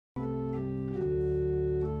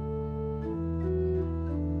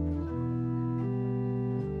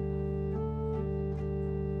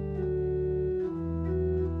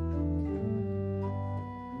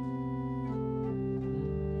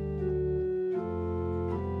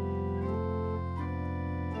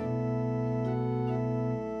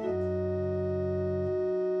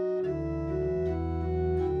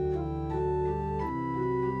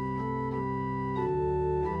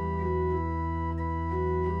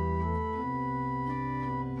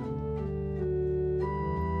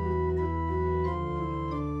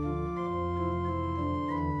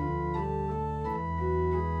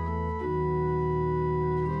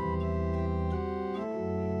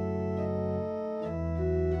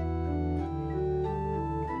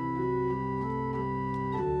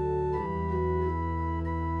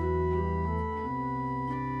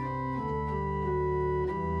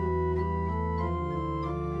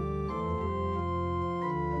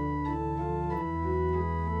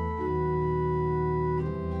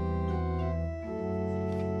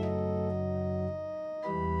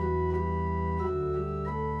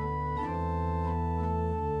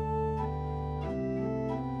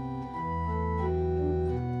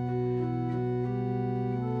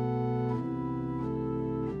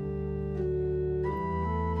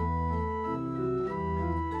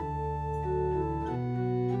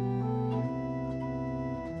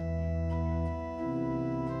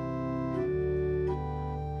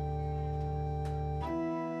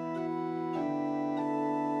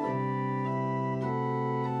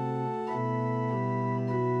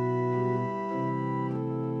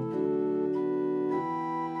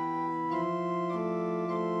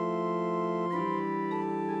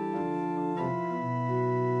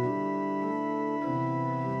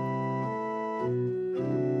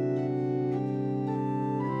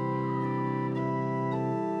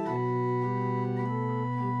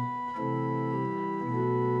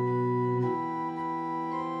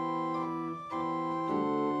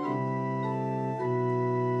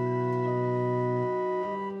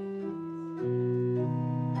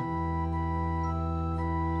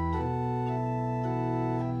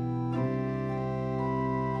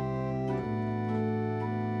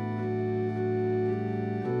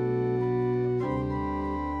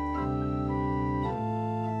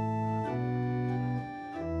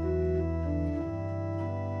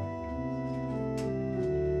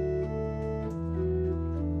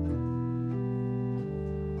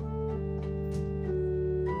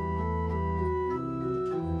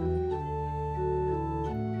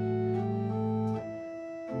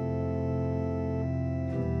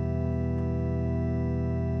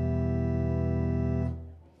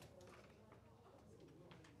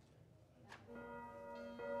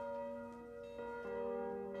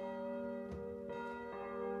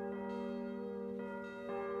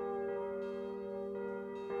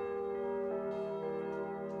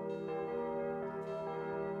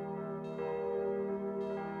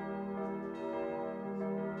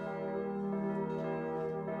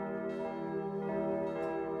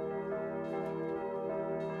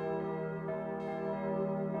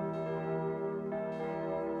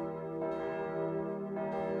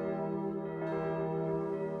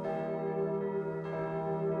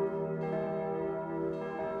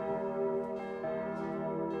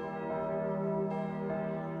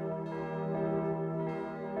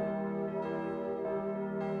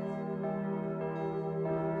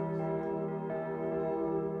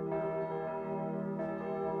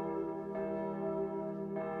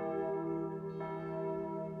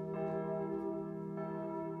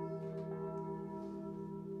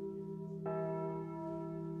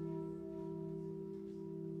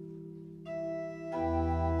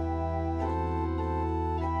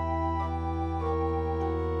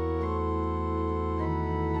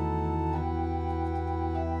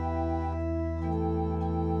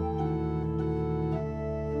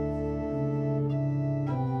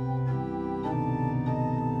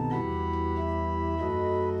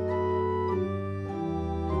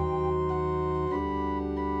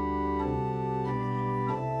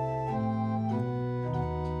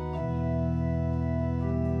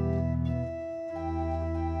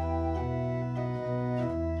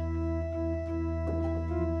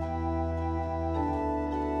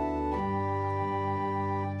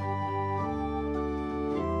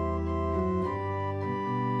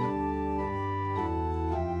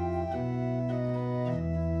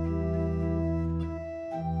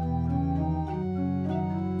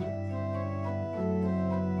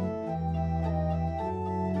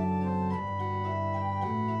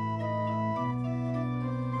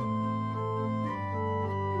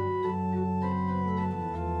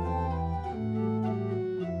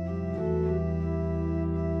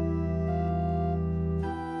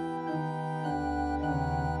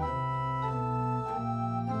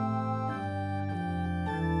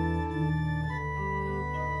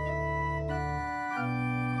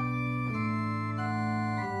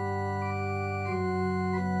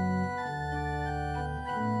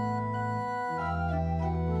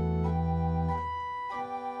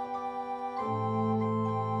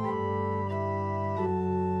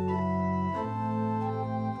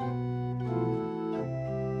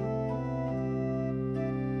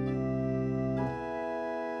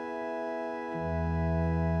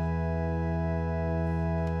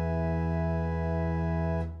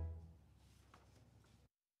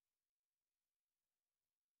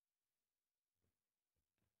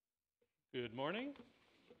Good morning.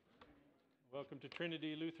 Welcome to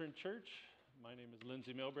Trinity Lutheran Church. My name is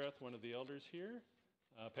Lindsay Milbrath, one of the elders here.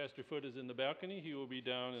 Pastor Foote is in the balcony. He will be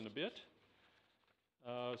down in a bit.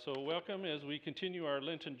 So welcome as we continue our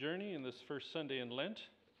Lenten journey in this first Sunday in Lent.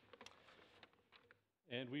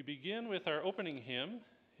 And we begin with our opening hymn,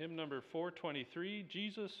 hymn number 423,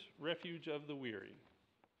 Jesus, Refuge of the Weary.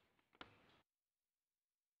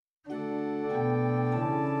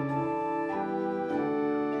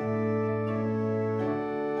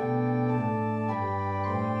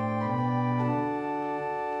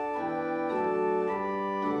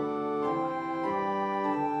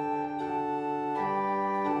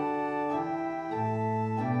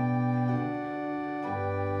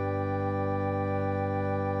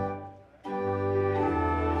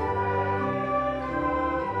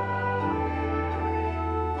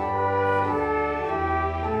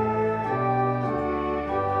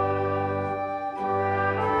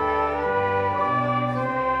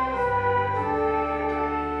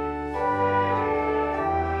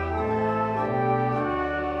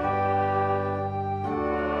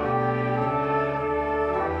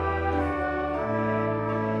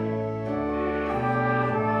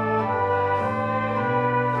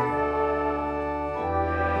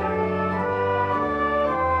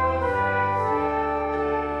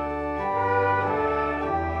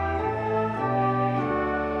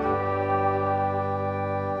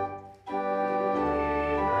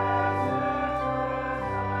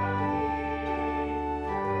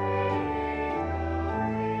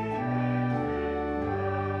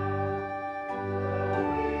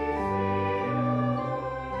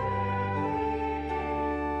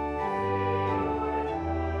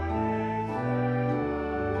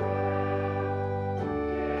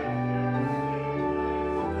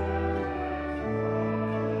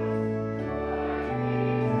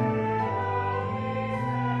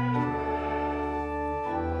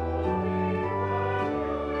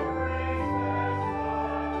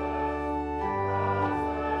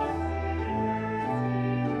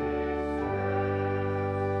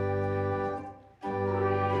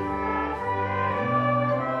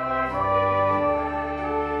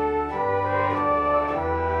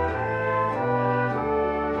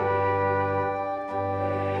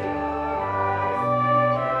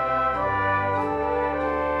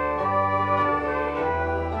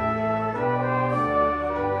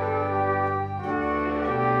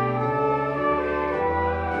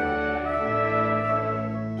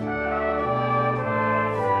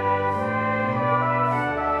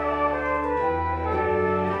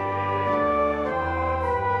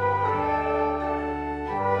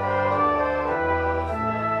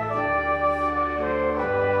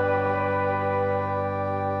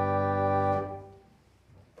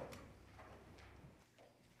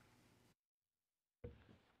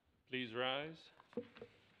 Please rise.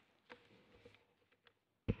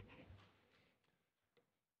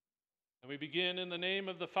 And we begin in the name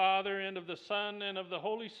of the Father, and of the Son, and of the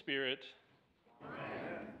Holy Spirit.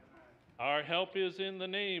 Amen. Our help is in the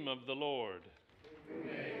name of the Lord.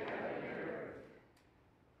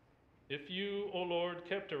 If you, O Lord,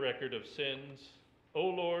 kept a record of sins, O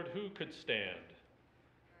Lord, who could stand?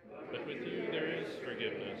 But with you there is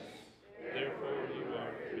forgiveness, therefore you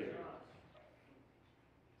are free.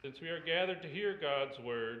 Since we are gathered to hear God's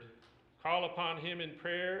word, call upon him in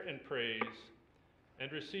prayer and praise,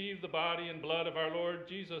 and receive the body and blood of our Lord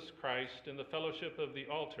Jesus Christ in the fellowship of the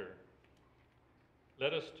altar.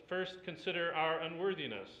 Let us first consider our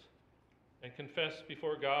unworthiness and confess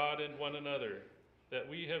before God and one another that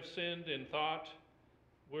we have sinned in thought,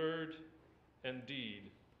 word, and deed,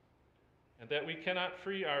 and that we cannot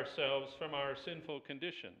free ourselves from our sinful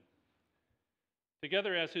condition.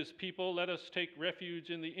 Together as his people, let us take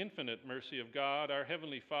refuge in the infinite mercy of God, our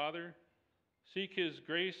Heavenly Father, seek his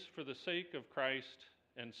grace for the sake of Christ,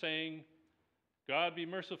 and saying, God be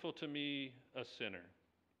merciful to me, a sinner.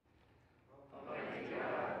 Almighty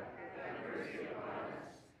God, have mercy upon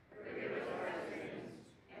us, forgive us our sins,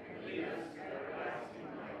 and lead us to everlasting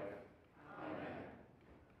life. Amen.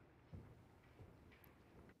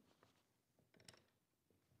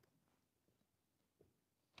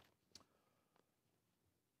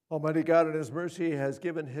 Almighty God, in his mercy, has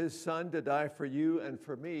given his Son to die for you and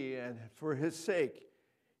for me, and for his sake,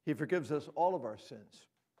 he forgives us all of our sins.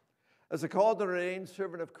 As a called and ordained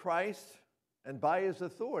servant of Christ, and by his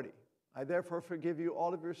authority, I therefore forgive you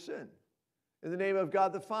all of your sin. In the name of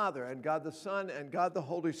God the Father, and God the Son, and God the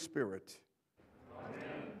Holy Spirit.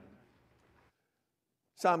 Amen.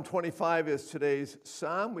 Psalm 25 is today's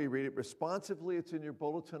psalm. We read it responsively. It's in your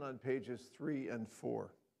bulletin on pages 3 and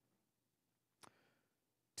 4.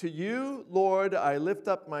 To you, Lord, I lift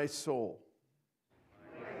up my soul.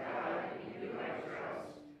 My God, in you I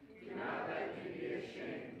trust. Do not let me be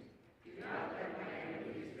ashamed. Do not let my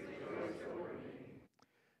enemies rejoice over me.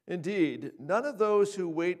 Indeed, none of those who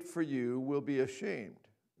wait for you will be ashamed.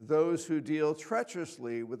 Those who deal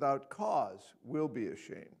treacherously without cause will be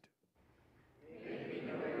ashamed. Make me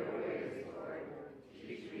know your ways, Lord.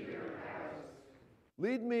 Teach me your paths.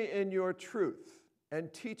 Lead me in your truth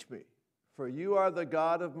and teach me, for you are the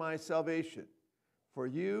God of my salvation. For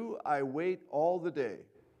you I wait all the day.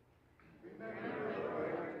 Remember,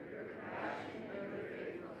 Lord, your compassion and your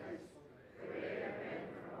faithfulness, for they have been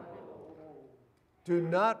from of old. Do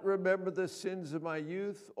not remember the sins of my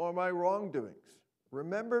youth or my wrongdoings.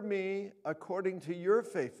 Remember me according to your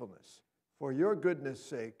faithfulness, for your goodness'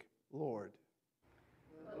 sake, Lord.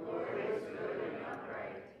 The Lord is good and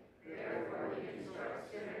upright, therefore he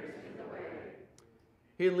instructs sinners in the way.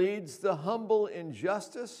 He leads the humble in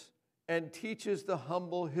justice and teaches the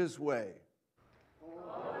humble his way.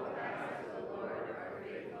 All the paths of the Lord are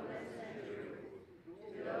faithfulness and truth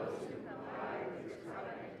to those who comply with his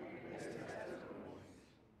covenant and his testimonies.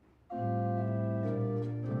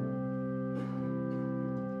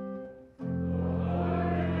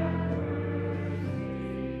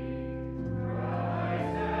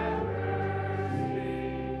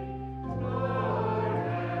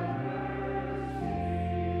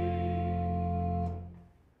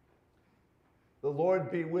 The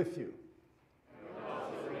Lord be with you. And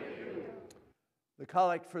also with you. The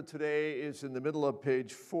collect for today is in the middle of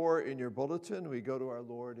page 4 in your bulletin. We go to our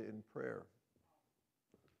Lord in prayer.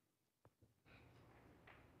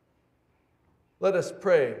 Let us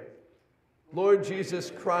pray. Lord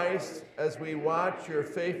Jesus Christ, as we watch your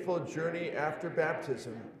faithful journey after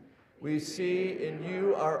baptism, we see in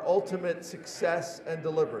you our ultimate success and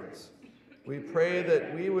deliverance. We pray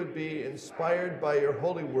that we would be inspired by your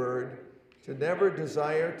holy word to never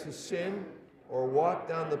desire to sin or walk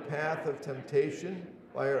down the path of temptation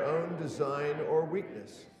by our own design or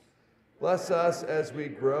weakness. Bless us as we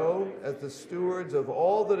grow as the stewards of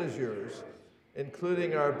all that is yours,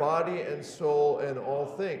 including our body and soul and all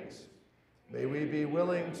things. May we be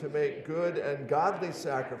willing to make good and godly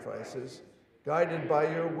sacrifices, guided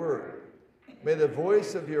by your word. May the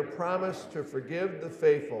voice of your promise to forgive the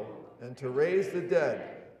faithful and to raise the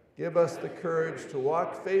dead give us the courage to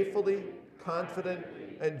walk faithfully, confident,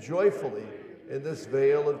 and joyfully in this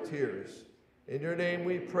vale of tears. In your name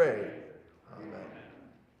we pray. Amen.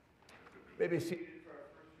 Maybe see.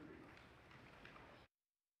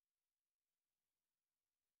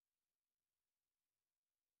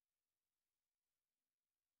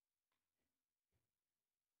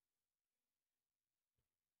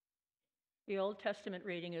 The Old Testament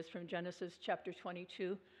reading is from Genesis chapter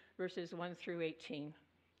 22, verses 1 through 18.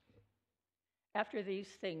 After these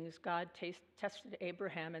things, God tested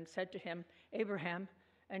Abraham and said to him, "Abraham,"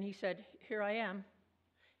 and he said, "Here I am."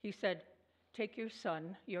 He said, "Take your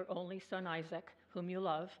son, your only son Isaac, whom you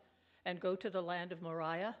love, and go to the land of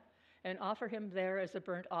Moriah, and offer him there as a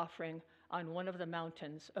burnt offering on one of the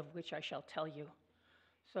mountains of which I shall tell you."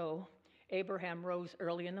 So Abraham rose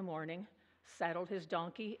early in the morning, saddled his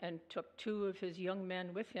donkey, and took 2 of his young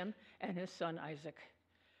men with him and his son Isaac.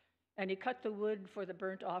 And he cut the wood for the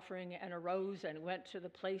burnt offering and arose and went to the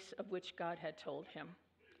place of which God had told him.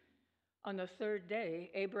 On the 3rd day,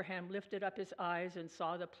 Abraham lifted up his eyes and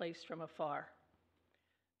saw the place from afar.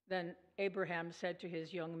 Then Abraham said to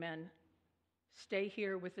his young men, "Stay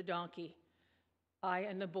here with the donkey. I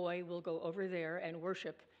and the boy will go over there and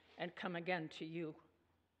worship and come again to you."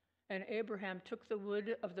 And Abraham took the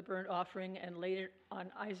wood of the burnt offering and laid it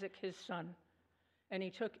on Isaac his son. And he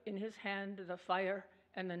took in his hand the fire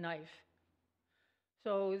and the knife.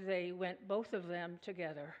 So they went both of them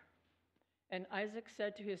together. And Isaac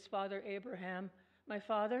said to his father Abraham, "My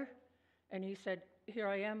father?" And he said, "Here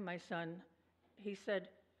I am, my son." He said,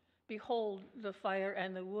 "Behold the fire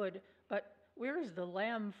and the wood, but where is the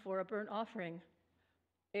lamb for a burnt offering?"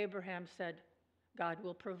 Abraham said, "God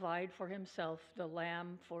will provide for himself the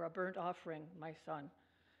lamb for a burnt offering, my son."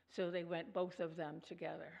 So they went both of them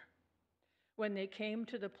together. When they came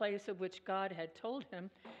to the place of which God had told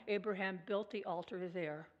him, Abraham built the altar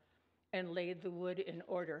there and laid the wood in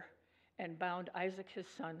order and bound Isaac his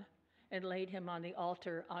son and laid him on the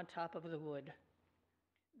altar on top of the wood.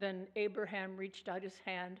 Then Abraham reached out his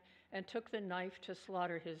hand and took the knife to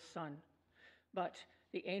slaughter his son. But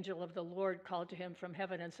the angel of the Lord called to him from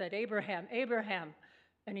heaven and said, "Abraham, Abraham."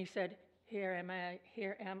 And he said, Here am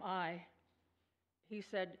I. He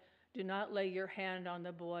said, "Do not lay your hand on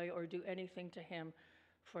the boy or do anything to him,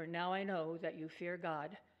 for now I know that you fear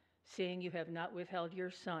God, seeing you have not withheld your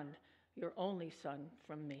son, your only son,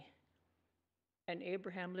 from me." And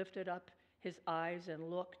Abraham lifted up his eyes and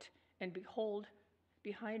looked, and behold,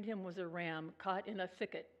 behind him was a ram caught in a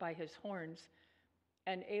thicket by his horns.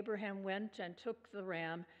 And Abraham went and took the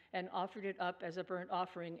ram and offered it up as a burnt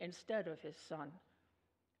offering instead of his son.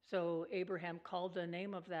 So Abraham called the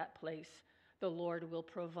name of that place, "The Lord will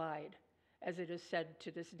provide," as it is said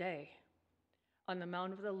to this day. "On the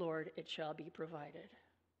mount of the Lord it shall be provided."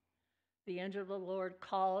 The angel of the Lord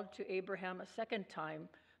called to Abraham a second time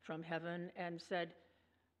from heaven and said,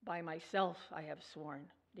 "By myself I have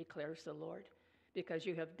sworn, declares the Lord, because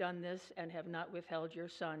you have done this and have not withheld your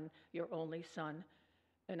son, your only son.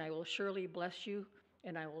 And I will surely bless you,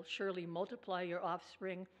 and I will surely multiply your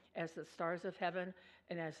offspring as the stars of heaven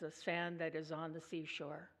and as the sand that is on the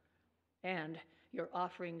seashore. And your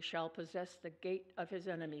offspring shall possess the gate of his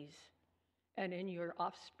enemies. And in your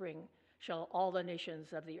offspring shall all the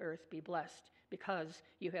nations of the earth be blessed, because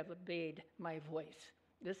you have obeyed my voice."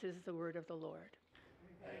 This is the word of the Lord.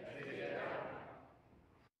 Thanks be to God.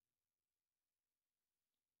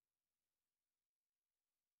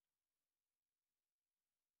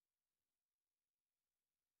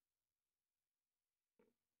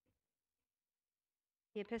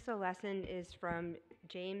 The epistle lesson is from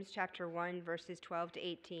James chapter 1, verses 12 to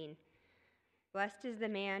 18. "Blessed is the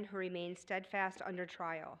man who remains steadfast under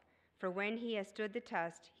trial, for when he has stood the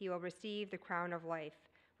test, he will receive the crown of life,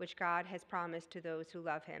 which God has promised to those who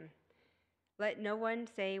love him. Let no one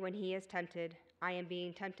say when he is tempted, 'I am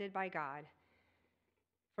being tempted by God.'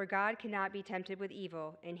 For God cannot be tempted with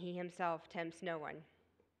evil, and he himself tempts no one.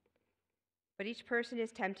 But each person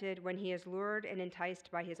is tempted when he is lured and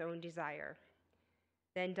enticed by his own desire.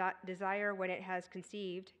 Then desire, when it has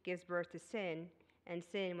conceived, gives birth to sin, and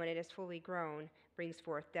sin, when it is fully grown, brings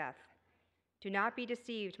forth death. Do not be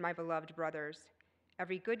deceived, my beloved brothers.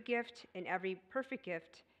 Every good gift and every perfect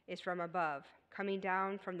gift is from above, coming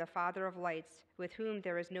down from the Father of lights, with whom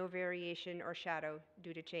there is no variation or shadow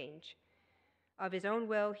due to change. Of his own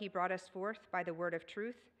will he brought us forth by the word of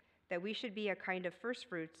truth, that we should be a kind of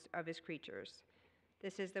firstfruits of his creatures."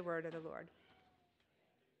 This is the word of the Lord.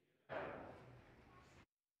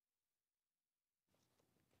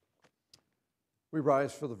 We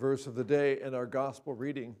rise for the verse of the day in our gospel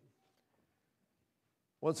reading.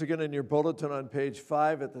 Once again, in your bulletin on page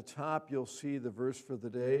 5 at the top, you'll see the verse for the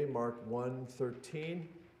day, Mark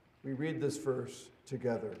 1:13. We read this verse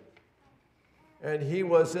together. "And he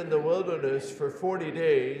was in the wilderness for 40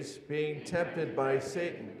 days, being tempted by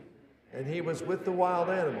Satan, and he was with the wild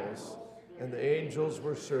animals, and the angels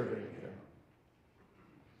were serving him."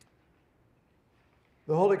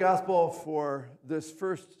 The Holy Gospel for this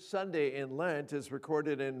first Sunday in Lent is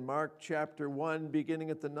recorded in Mark chapter 1, beginning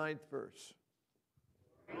at the 9th verse.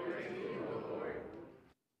 Glory to you, O Lord.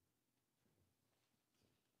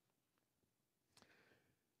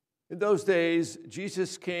 In those days,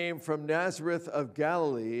 Jesus came from Nazareth of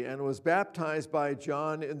Galilee and was baptized by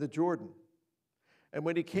John in the Jordan. And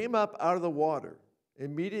when he came up out of the water,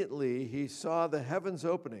 immediately he saw the heavens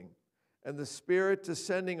opening and the Spirit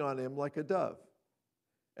descending on him like a dove.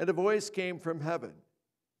 And a voice came from heaven,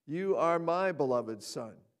 "You are my beloved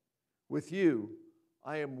Son. With you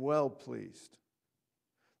I am well pleased."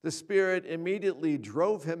 The Spirit immediately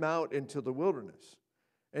drove him out into the wilderness,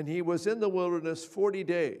 and he was in the wilderness 40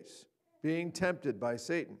 days, being tempted by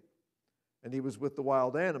Satan. And he was with the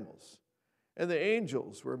wild animals, and the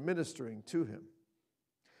angels were ministering to him.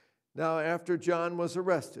 Now after John was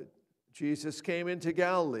arrested, Jesus came into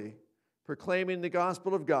Galilee, proclaiming the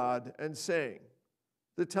gospel of God and saying,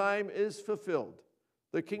 "The time is fulfilled.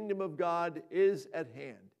 The kingdom of God is at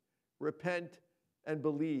hand. Repent and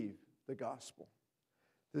believe the gospel."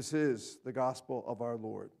 This is the gospel of our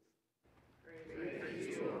Lord. Praise to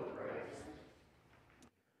you, O Christ.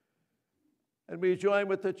 And we join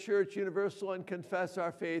with the Church Universal and confess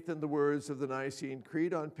our faith in the words of the Nicene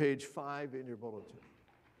Creed on page 5 in your bulletin.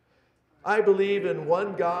 "I believe in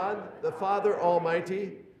one God, the Father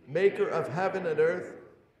Almighty, maker of heaven and earth,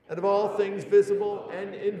 and of all things visible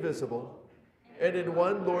and invisible, and in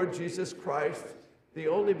one Lord Jesus Christ, the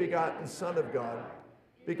only begotten Son of God,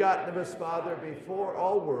 begotten of his Father before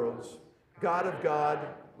all worlds, God of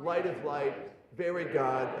God, light of light, very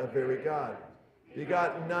God of very God,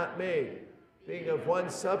 begotten, not made, being of one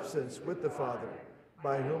substance with the Father,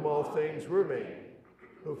 by whom all things were made,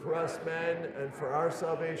 who for us men and for our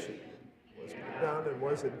salvation was come down and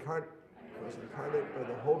was incarnate by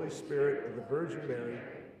the Holy Spirit of the Virgin Mary,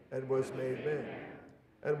 and was made man,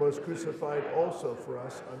 and was crucified also for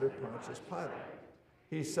us under Pontius Pilate.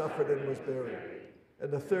 He suffered and was buried.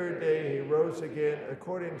 And the third day he rose again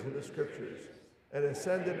according to the Scriptures, and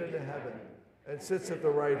ascended into heaven, and sits at the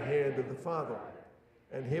right hand of the Father.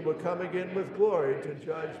 And he will come again with glory to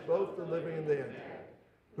judge both the living and the dead,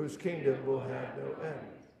 whose kingdom will have no end.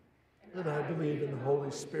 And I believe in the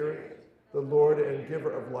Holy Spirit, the Lord and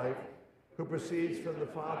giver of life, who proceeds from the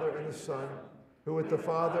Father and the Son, who with the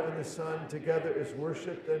Father and the Son together is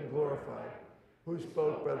worshipped and glorified, who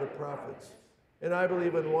spoke by the prophets. And I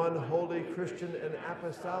believe in one holy Christian and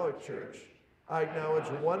apostolic church. I acknowledge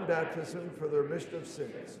one baptism for the remission of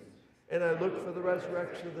sins, and I look for the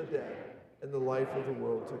resurrection of the dead and the life of the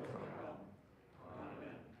world to come.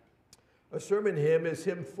 Amen. A sermon hymn is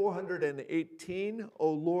hymn 418,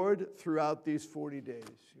 O Lord, throughout these 40 days.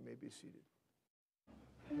 You may be seated.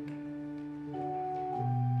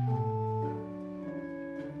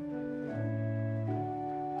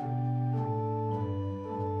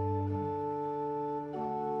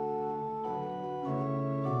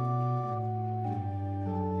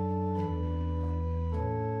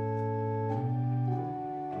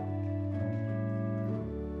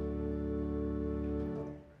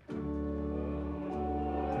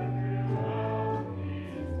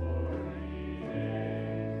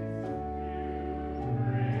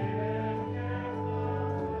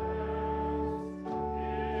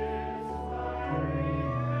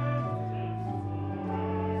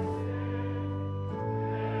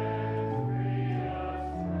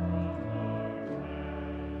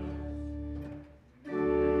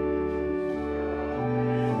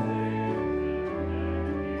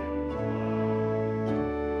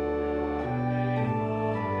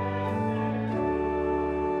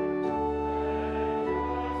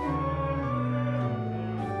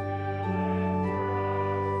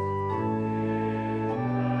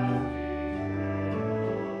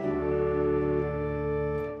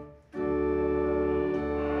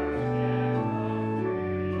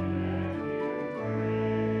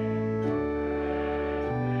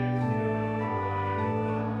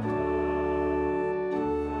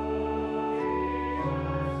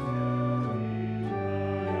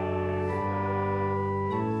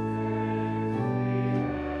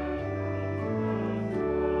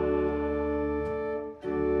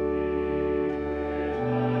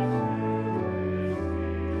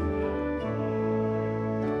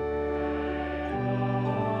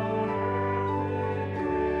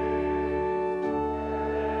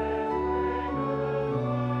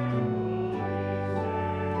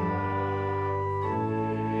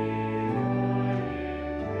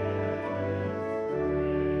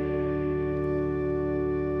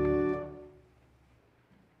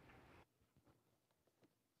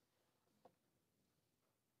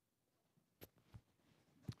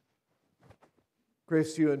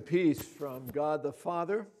 Grace to you and peace from God the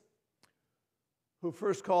Father, who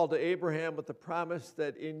first called to Abraham with the promise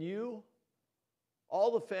that in you all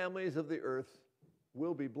the families of the earth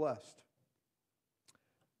will be blessed.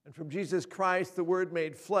 And from Jesus Christ, the Word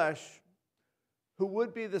made flesh, who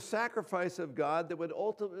would be the sacrifice of God that would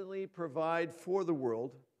ultimately provide for the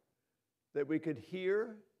world, that we could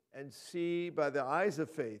hear and see by the eyes of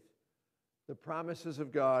faith the promises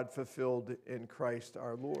of God fulfilled in Christ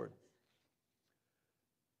our Lord.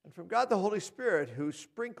 And from God the Holy Spirit, who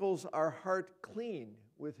sprinkles our heart clean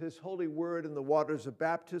with his holy word in the waters of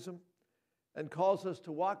baptism and calls us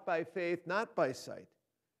to walk by faith, not by sight,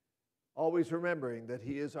 always remembering that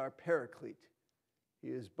he is our paraclete. He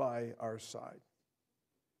is by our side.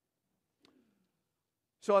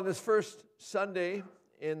 So on this first Sunday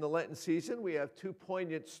in the Lenten season, we have two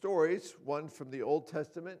poignant stories, one from the Old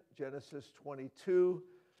Testament, Genesis 22,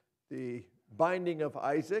 the binding of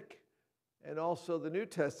Isaac, and also the New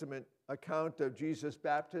Testament account of Jesus'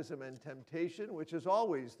 baptism and temptation, which is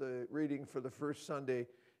always the reading for the first Sunday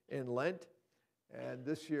in Lent. And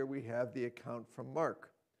this year we have the account from Mark.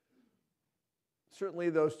 Certainly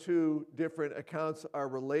those two different accounts are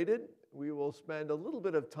related. We will spend a little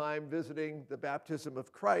bit of time visiting the baptism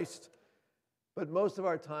of Christ, but most of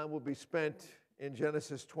our time will be spent in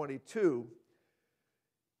Genesis 22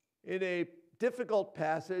 in a difficult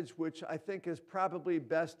passage, which I think is probably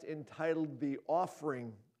best entitled The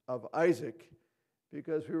Offering of Isaac,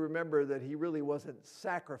 because we remember that he really wasn't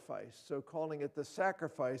sacrificed. So calling it the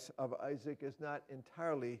sacrifice of Isaac is not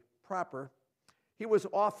entirely proper. He was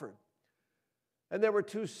offered. And there were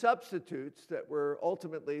two substitutes that were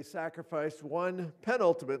ultimately sacrificed, one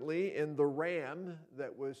penultimately in the ram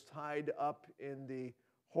that was tied up in the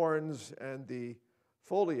horns and the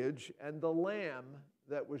foliage, and the lamb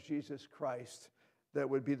that was Jesus Christ, that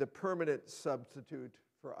would be the permanent substitute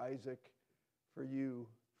for Isaac, for you,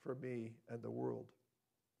 for me, and the world.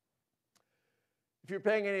 If you're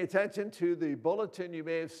paying any attention to the bulletin, you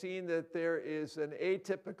may have seen that there is an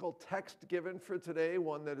atypical text given for today,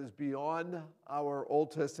 one that is beyond our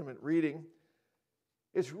Old Testament reading.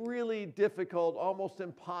 It's really difficult, almost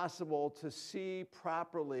impossible, to see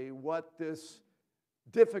properly what this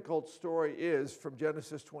difficult story is from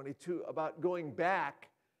Genesis 22 about going back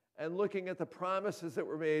and looking at the promises that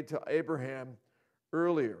were made to Abraham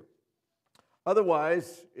earlier.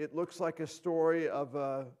 Otherwise, it looks like a story of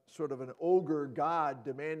a sort of an ogre God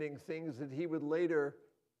demanding things that he would later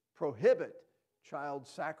prohibit, child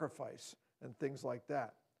sacrifice and things like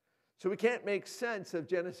that. So we can't make sense of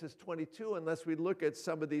Genesis 22 unless we look at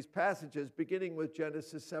some of these passages, beginning with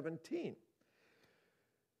Genesis 17.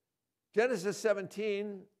 Genesis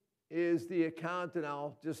 17 is the account, and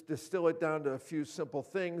I'll just distill it down to a few simple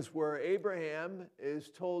things, where Abraham is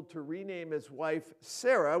told to rename his wife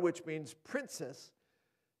Sarah, which means princess,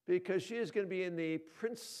 because she is going to be in the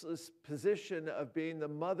princess position of being the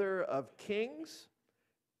mother of kings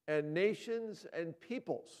and nations and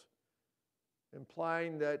peoples,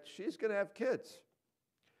 implying that she's going to have kids.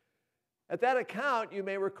 At that account, you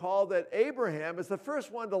may recall that Abraham is the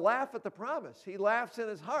first one to laugh at the promise. He laughs in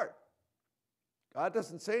his heart. God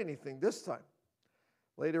doesn't say anything this time.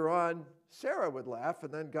 Later on, Sarah would laugh,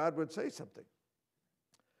 and then God would say something.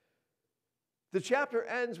 The chapter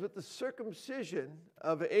ends with the circumcision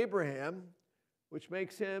of Abraham, which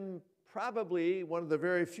makes him probably one of the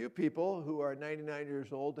very few people who are 99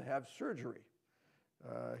 years old to have surgery.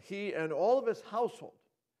 He and all of his household.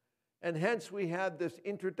 And hence we have this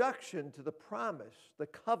introduction to the promise, the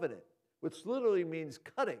covenant, which literally means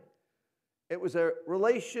cutting. It was a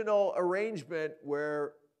relational arrangement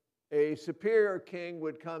where a superior king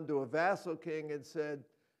would come to a vassal king and said,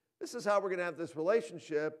 this is how we're going to have this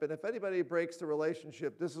relationship, and if anybody breaks the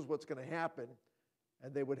relationship, this is what's going to happen.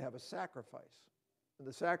 And they would have a sacrifice. And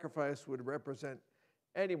the sacrifice would represent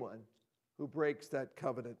anyone who breaks that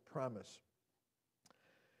covenant promise.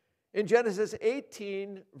 In Genesis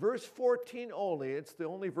 18, verse 14 only, it's the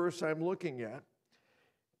only verse I'm looking at.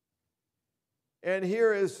 And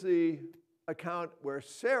here is the account where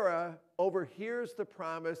Sarah overhears the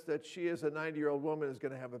promise that she, as a 90-year-old woman, is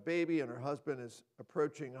going to have a baby, and her husband is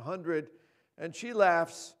approaching 100, and she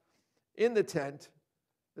laughs in the tent,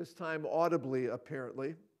 this time audibly,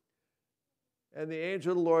 apparently. And the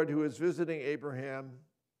angel of the Lord, who is visiting Abraham,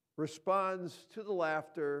 responds to the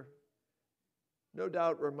laughter, no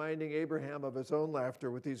doubt reminding Abraham of his own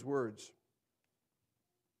laughter with these words.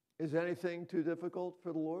 Is anything too difficult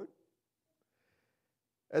for the Lord?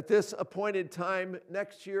 At this appointed time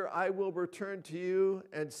next year, I will return to you,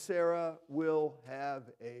 and Sarah will have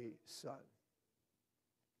a son.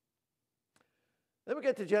 Then we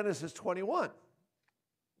get to Genesis 21.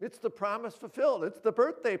 It's the promise fulfilled. It's the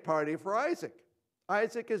birthday party for Isaac.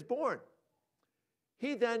 Isaac is born.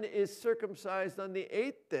 He then is circumcised on the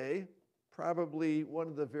 8th day, probably one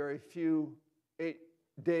of the very few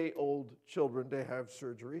 8-day-old children to have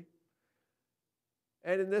surgery.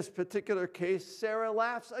 And in this particular case, Sarah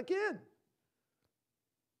laughs again,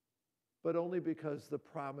 but only because the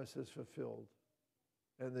promise is fulfilled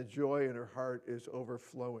and the joy in her heart is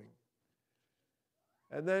overflowing.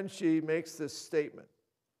 And then she makes this statement.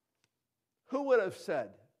 Who would have said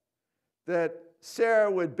that Sarah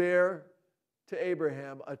would bear to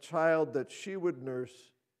Abraham a child that she would nurse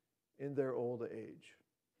in their old age?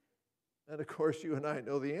 And of course, you and I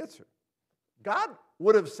know the answer. God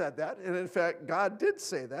would have said that, and in fact, God did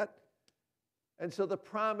say that. And so the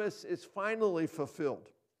promise is finally fulfilled.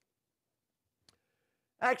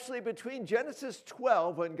 Actually, between Genesis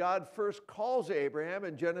 12, when God first calls Abraham,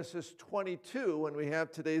 and Genesis 22, when we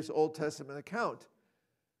have today's Old Testament account,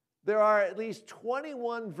 there are at least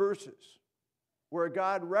 21 verses where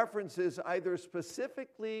God references either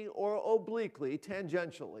specifically or obliquely,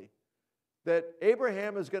 tangentially, that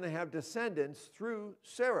Abraham is going to have descendants through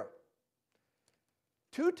Sarah.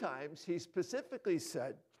 2 times he specifically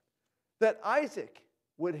said that Isaac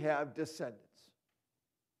would have descendants.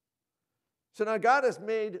 So now God has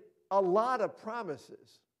made a lot of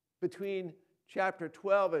promises between chapter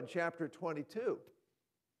 12 and chapter 22.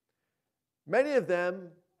 Many of them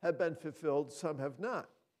have been fulfilled, some have not.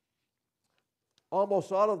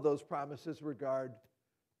 Almost all of those promises regard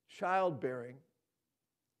childbearing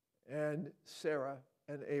and Sarah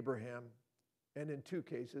and Abraham, and in 2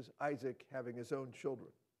 cases, Isaac having his own children.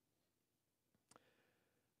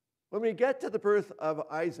 When we get to the birth of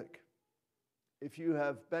Isaac, if you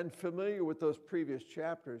have been familiar with those previous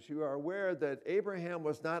chapters, you are aware that Abraham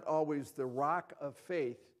was not always the rock of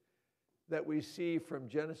faith that we see from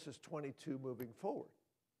Genesis 22 moving forward.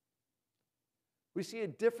 We see a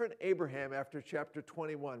different Abraham after chapter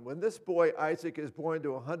 21. When this boy Isaac is born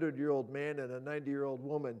to a 100-year-old man and a 90-year-old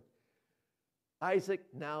woman,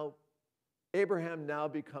 Abraham now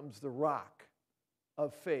becomes the rock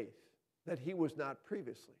of faith that he was not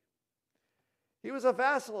previously. He was a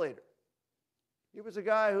vacillator. He was a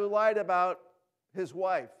guy who lied about his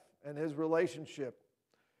wife and his relationship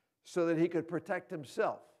so that he could protect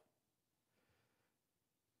himself.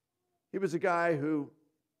 He was a guy who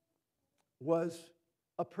was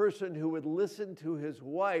a person who would listen to his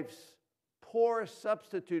wife's poor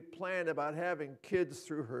substitute plan about having kids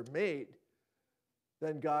through her maid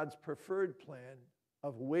than God's preferred plan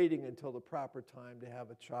of waiting until the proper time to have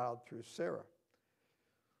a child through Sarah.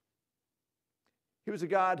 He was a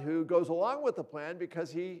God who goes along with the plan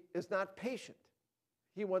because he is not patient.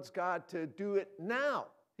 He wants God to do it now.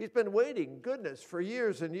 He's been waiting, goodness, for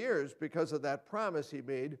years and years because of that promise he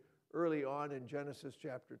made early on in Genesis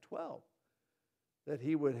chapter 12, that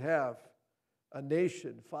he would have a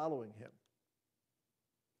nation following him.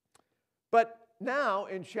 But now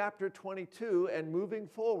in chapter 22 and moving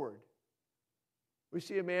forward, we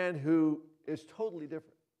see a man who is totally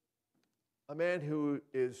different. A man who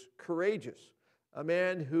is courageous. A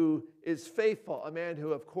man who is faithful. A man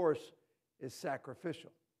who, of course, is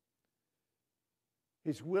sacrificial.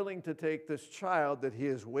 He's willing to take this child that he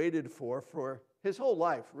has waited for his whole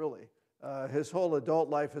life, really. His whole adult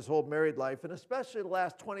life, his whole married life, and especially the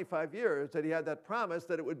last 25 years that he had that promise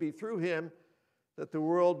that it would be through him that the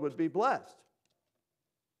world would be blessed.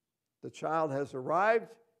 The child has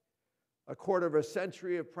arrived. A quarter of a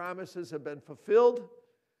century of promises have been fulfilled.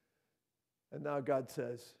 And now God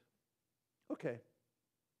says, okay,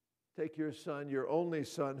 take your son, your only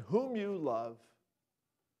son, whom you love,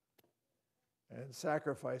 and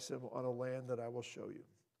sacrifice him on a land that I will show you.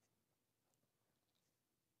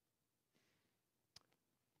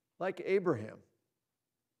 Like Abraham,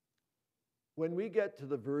 when we get to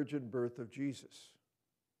the virgin birth of Jesus,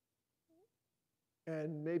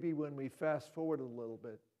 and maybe when we fast forward a little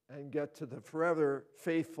bit and get to the forever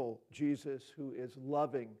faithful Jesus who is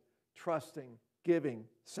loving, trusting, giving,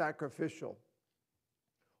 sacrificial,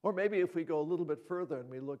 or maybe if we go a little bit further and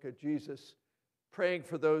we look at Jesus praying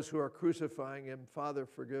for those who are crucifying him, Father,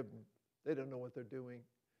 forgive them. They don't know what they're doing.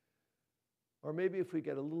 Or maybe if we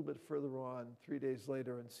get a little bit further on, 3 days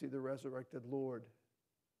later, and see the resurrected Lord.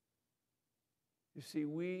 You see,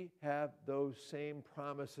 we have those same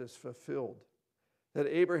promises fulfilled that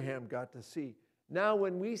Abraham got to see. Now,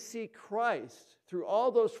 when we see Christ through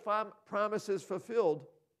all those promises fulfilled,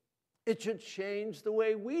 it should change the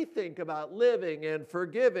way we think about living and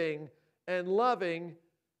forgiving and loving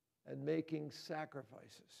and making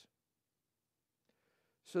sacrifices.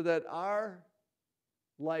 So that our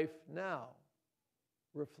life now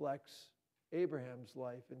reflects Abraham's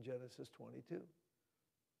life in Genesis 22.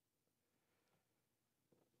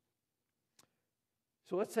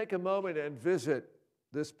 So let's take a moment and visit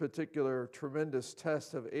this particular tremendous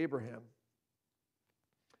test of Abraham.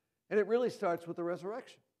 And it really starts with the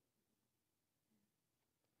resurrection.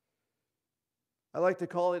 I like to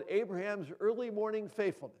call it Abraham's early morning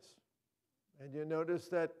faithfulness. And you notice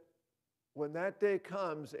that when that day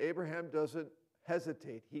comes, Abraham doesn't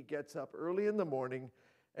hesitate. He gets up early in the morning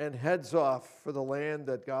and heads off for the land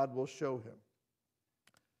that God will show him,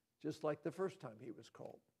 just like the first time he was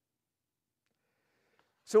called.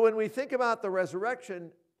 So when we think about the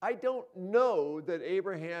resurrection, I don't know that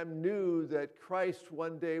Abraham knew that Christ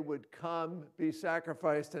one day would come, be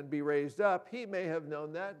sacrificed, and be raised up. He may have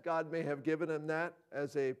known that. God may have given him that.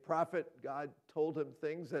 As a prophet, God told him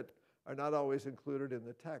things that are not always included in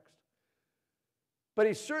the text. But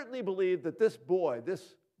he certainly believed that this boy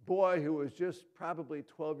who was just probably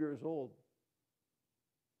 12 years old,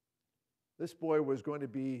 this boy was going to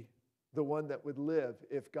be the one that would live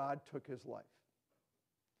if God took his life.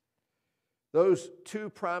 Those two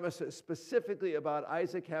promises, specifically about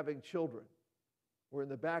Isaac having children, were in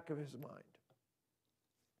the back of his mind.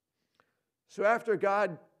 So after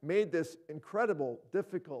God made this incredible,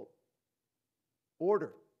 difficult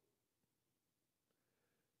order,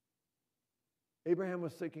 Abraham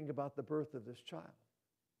was thinking about the birth of this child.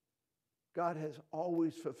 God has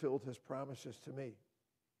always fulfilled his promises to me.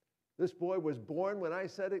 This boy was born when I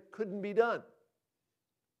said it couldn't be done.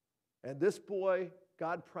 And this boy,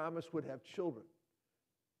 God promised, would have children.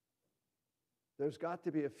 There's got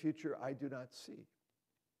to be a future I do not see.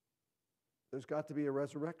 There's got to be a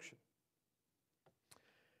resurrection.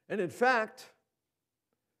 And in fact,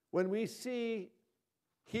 when we see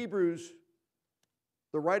Hebrews,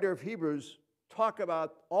 the writer of Hebrews, talk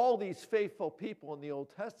about all these faithful people in the Old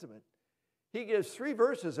Testament, he gives 3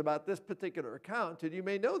 verses about this particular account, and you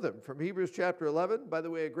may know them from Hebrews chapter 11. By the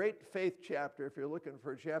way, a great faith chapter. If you're looking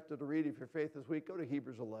for a chapter to read if your faith is weak, go to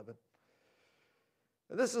Hebrews 11.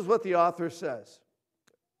 And this is what the author says.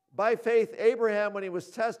 By faith, Abraham, when he was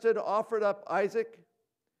tested, offered up Isaac,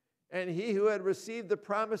 and he who had received the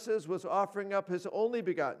promises was offering up his only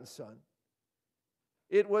begotten son.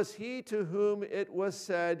 It was he to whom it was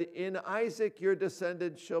said, "In Isaac your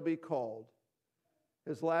descendants shall be called."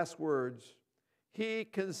 His last words, he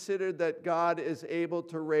considered that God is able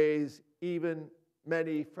to raise even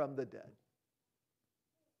many from the dead.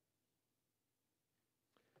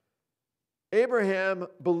 Abraham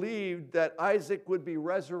believed that Isaac would be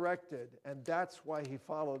resurrected, and that's why he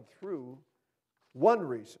followed through. One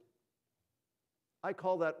reason. I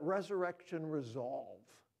call that resurrection resolve.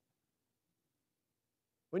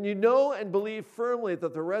 When you know and believe firmly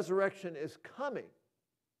that the resurrection is coming,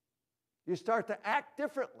 you start to act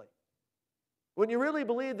differently. When you really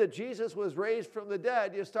believe that Jesus was raised from the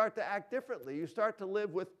dead, you start to act differently. You start to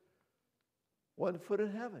live with one foot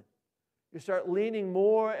in heaven. You start leaning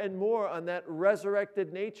more and more on that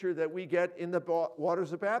resurrected nature that we get in the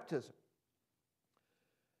waters of baptism.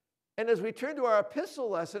 And as we turn to our epistle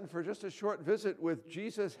lesson for just a short visit with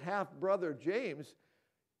Jesus' half-brother James,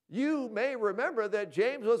 you may remember that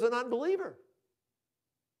James was an unbeliever.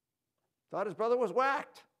 Thought his brother was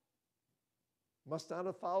whacked. Must not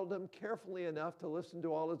have followed him carefully enough to listen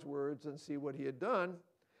to all his words and see what he had done.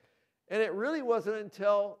 And it really wasn't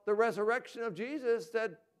until the resurrection of Jesus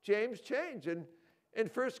that James changed. And in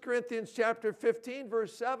 1 Corinthians chapter 15,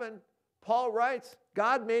 verse 7, Paul writes,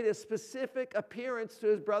 God made a specific appearance to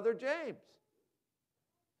his brother James.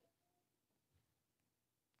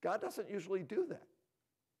 God doesn't usually do that.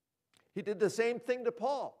 He did the same thing to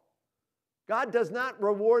Paul. God does not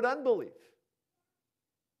reward unbelief.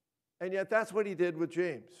 And yet that's what he did with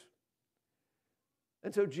James.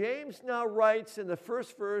 And so James now writes in the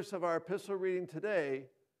first verse of our epistle reading today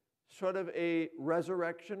sort of a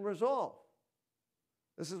resurrection resolve.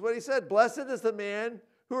 This is what he said, "Blessed is the man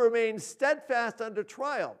who remains steadfast under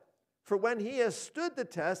trial, for when he has stood the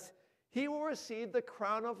test, he will receive the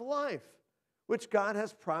crown of life, which God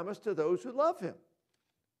has promised to those who love him."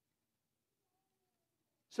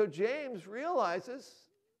 So James realizes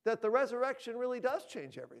that the resurrection really does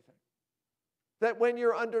change everything. That when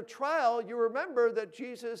you're under trial, you remember that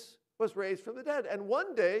Jesus was raised from the dead. And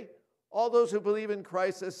one day, all those who believe in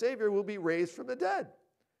Christ as Savior will be raised from the dead.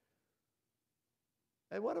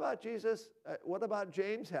 And what about Jesus? What about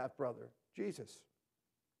James' half-brother, Jesus?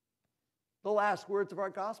 The last words of our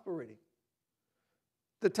gospel reading.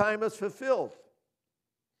 The time is fulfilled.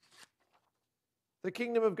 The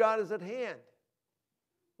kingdom of God is at hand.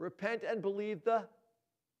 Repent and believe the,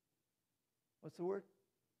 what's the word?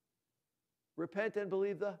 Repent and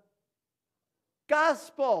believe the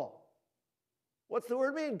gospel. What's the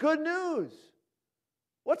word mean? Good news.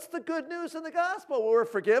 What's the good news in the gospel? Well, we're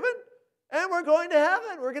forgiven and we're going to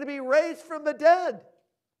heaven. We're going to be raised from the dead.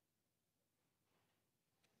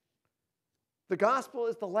 The gospel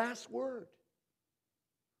is the last word.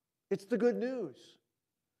 It's the good news.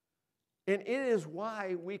 And it is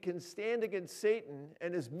why we can stand against Satan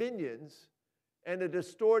and his minions and a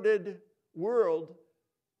distorted world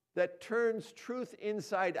that turns truth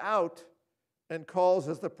inside out and calls,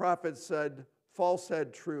 as the prophet said, false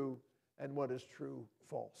said true, and what is true,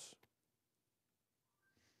 false.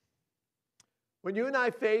 When you and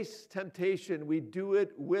I face temptation, we do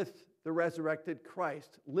it with the resurrected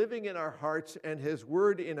Christ, living in our hearts and his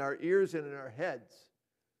word in our ears and in our heads.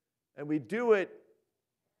 And we do it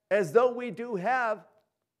as though we do have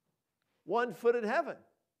one foot in heaven.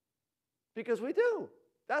 Because we do.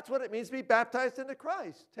 That's what it means to be baptized into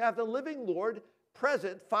Christ, to have the living Lord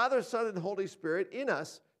present, Father, Son, and Holy Spirit in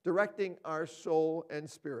us, directing our soul and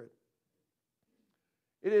spirit.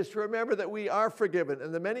 It is to remember that we are forgiven,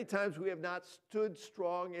 and the many times we have not stood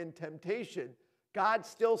strong in temptation, God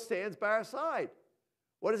still stands by our side.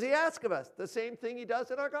 What does he ask of us? The same thing he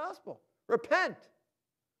does in our gospel. Repent.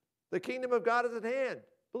 The kingdom of God is at hand.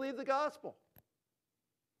 Believe the gospel.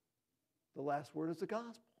 The last word is the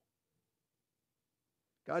gospel.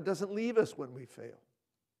 God doesn't leave us when we fail.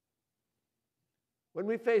 When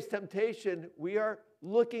we face temptation, we are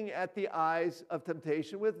looking at the eyes of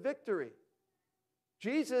temptation with victory.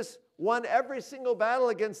 Jesus won every single battle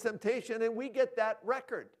against temptation, and we get that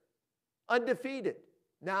record. Undefeated,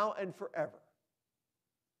 now and forever.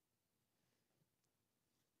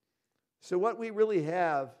 So what we really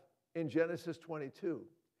have in Genesis 22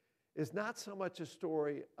 is not so much a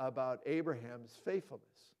story about Abraham's faithfulness.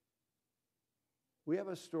 We have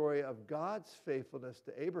a story of God's faithfulness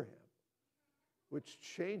to Abraham which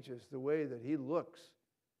changes the way that he looks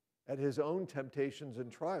at his own temptations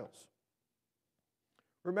and trials.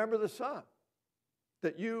 Remember the psalm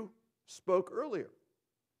that you spoke earlier.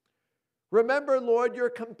 Remember, Lord, your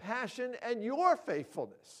compassion and your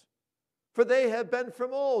faithfulness, for they have been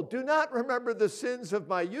from old. Do not remember the sins of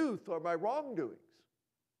my youth or my wrongdoings.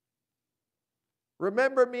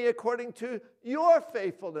 Remember me according to your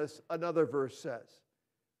faithfulness, another verse says,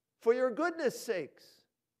 for your goodness' sakes.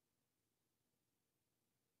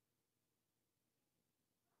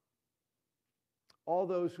 All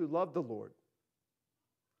those who love the Lord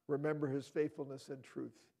remember his faithfulness and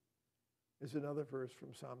truth, is another verse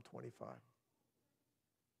from Psalm 25.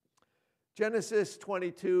 Genesis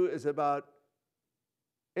 22 is about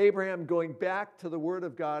Abraham going back to the Word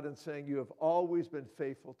of God and saying, you have always been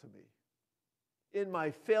faithful to me. In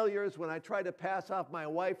my failures, when I tried to pass off my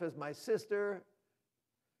wife as my sister,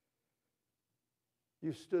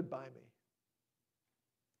 you stood by me.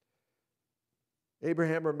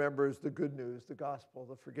 Abraham remembers the good news, the gospel,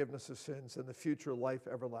 the forgiveness of sins, and the future life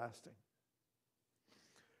everlasting.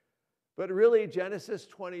 But really, Genesis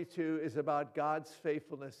 22 is about God's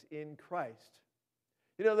faithfulness in Christ.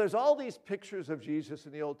 You know, there's all these pictures of Jesus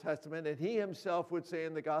in the Old Testament, and he himself would say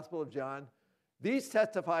in the Gospel of John, these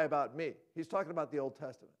testify about me. He's talking about the Old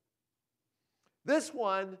Testament. This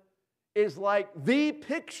one is like the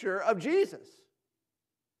picture of Jesus.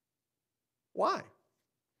 Why?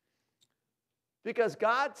 Because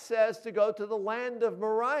God says to go to the land of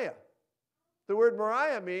Moriah. The word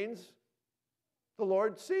Moriah means the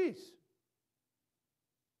Lord sees.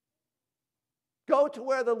 Go to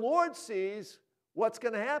where the Lord sees what's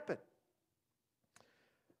going to happen.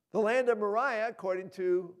 The land of Moriah, according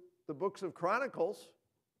to the books of Chronicles,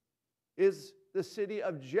 is the city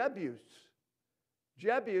of Jebus.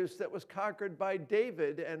 Jebus that was conquered by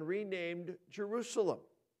David and renamed Jerusalem.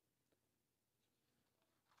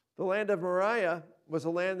 The land of Moriah was a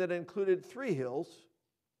land that included 3 hills.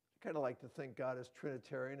 I kind of like to think God is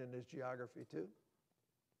Trinitarian in his geography too.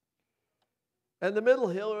 And the middle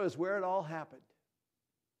hill is where it all happened.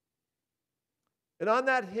 And on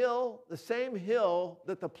that hill, the same hill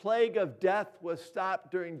that the plague of death was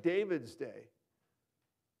stopped during David's day,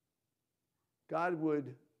 God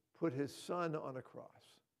would put his son on a cross.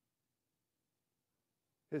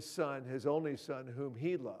 His son, his only son, whom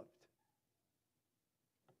he loved,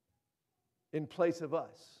 in place of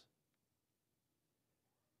us.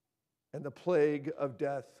 And the plague of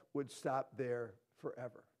death would stop there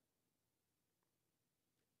forever.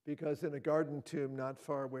 Because in a garden tomb not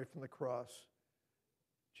far away from the cross,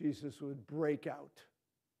 Jesus would break out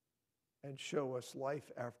and show us life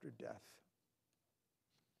after death.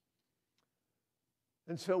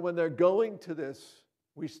 And so when they're going to this,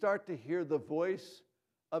 we start to hear the voice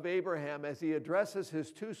of Abraham as he addresses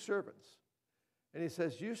his 2 servants. And he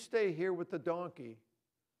says, you stay here with the donkey.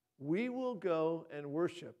 We will go and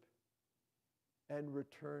worship and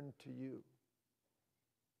return to you.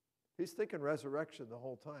 He's thinking resurrection the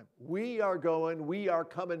whole time. We are going, we are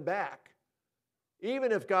coming back.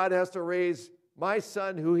 Even if God has to raise my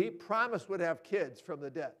son, who he promised would have kids, from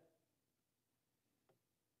the dead.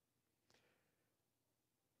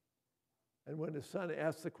 And when his son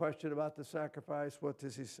asks the question about the sacrifice, what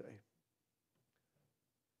does he say?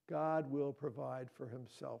 God will provide for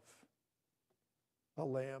himself a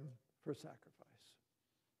lamb for sacrifice.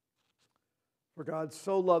 For God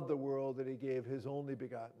so loved the world that he gave his only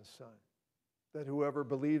begotten Son, that whoever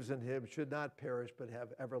believes in him should not perish but have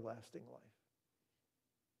everlasting life.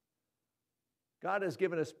 God has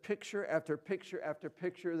given us picture after picture after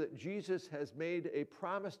picture that Jesus has made a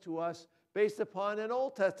promise to us based upon an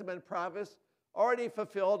Old Testament promise already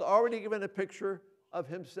fulfilled, already given a picture of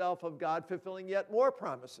himself, of God fulfilling yet more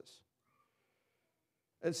promises.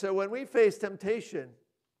 And so when we face temptation,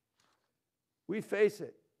 we face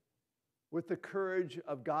it with the courage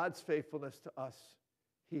of God's faithfulness to us.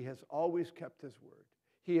 He has always kept his word.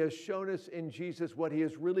 He has shown us in Jesus what he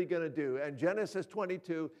is really going to do. And Genesis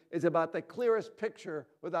 22 is about the clearest picture,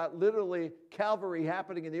 without literally Calvary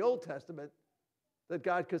happening in the Old Testament, that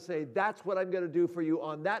God could say, that's what I'm going to do for you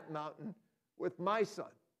on that mountain with my son.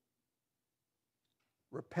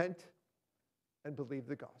 Repent and believe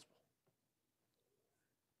the gospel.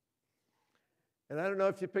 And I don't know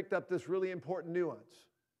if you picked up this really important nuance,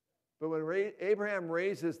 but when Abraham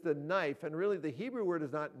raises the knife, and really the Hebrew word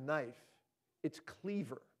is not knife, it's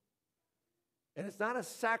cleaver. And it's not a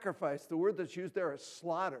sacrifice. The word that's used there is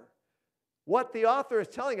slaughter. What the author is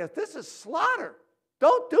telling us, this is slaughter.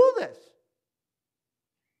 Don't do this.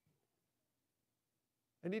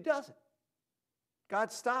 And he doesn't.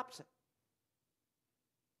 God stops it.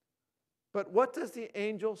 But what does the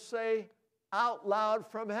angel say out loud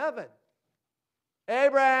from heaven,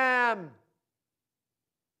 Abraham,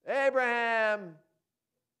 Abraham,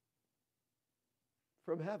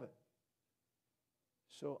 from heaven.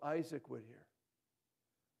 So Isaac would hear,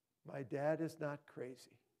 my dad is not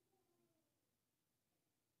crazy.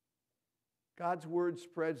 God's word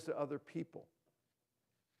spreads to other people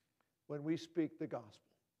when we speak the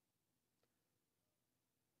gospel.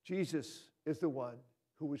 Jesus is the one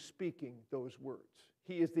who was speaking those words.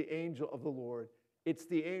 He is the angel of the Lord. It's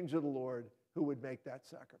the angel of the Lord who would make that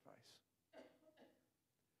sacrifice.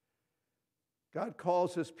 God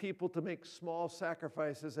calls his people to make small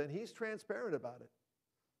sacrifices, and he's transparent about it.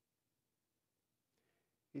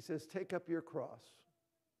 He says, take up your cross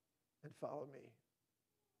and follow me.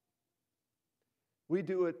 We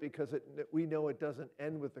do it because we know it doesn't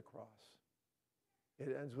end with the cross.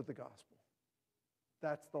 It ends with the gospel.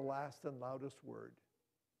 That's the last and loudest word.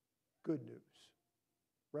 Good news.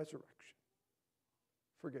 Resurrection.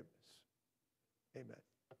 Forgiveness. Amen.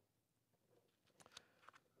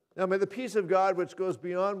 Now may the peace of God, which goes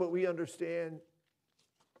beyond what we understand,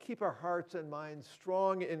 keep our hearts and minds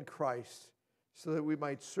strong in Christ so that we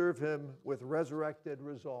might serve him with resurrected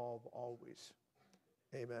resolve always.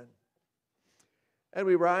 Amen. And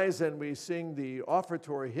we rise and we sing the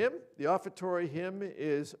offertory hymn. The offertory hymn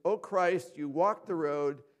is, O Christ, you walk the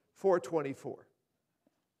road, 424.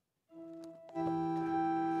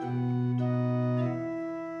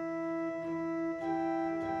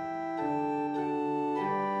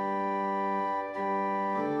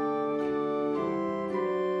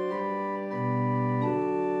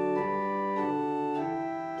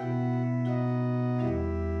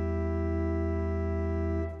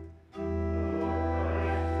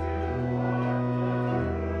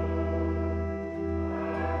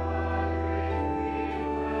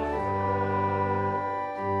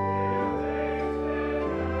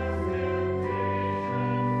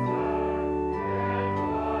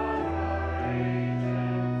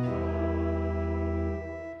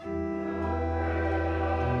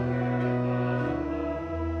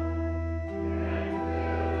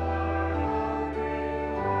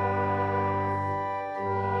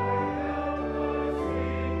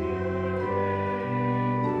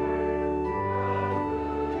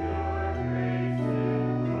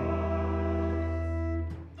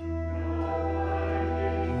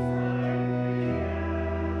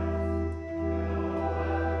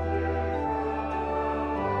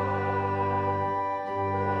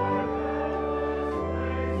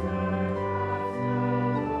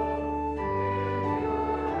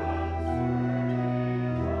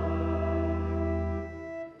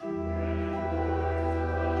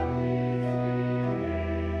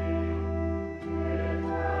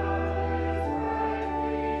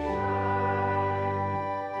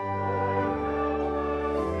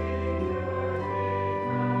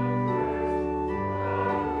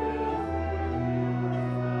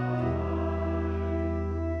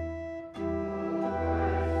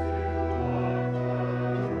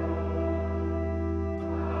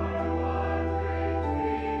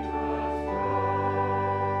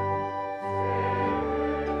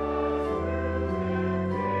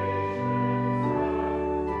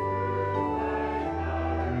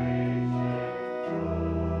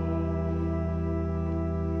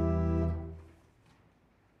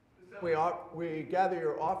 We gather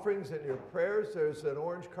your offerings and your prayers. There's an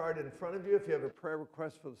orange card in front of you. If you have a prayer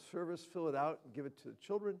request for the service, fill it out and give it to the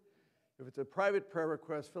children. If it's a private prayer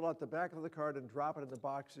request, fill out the back of the card and drop it in the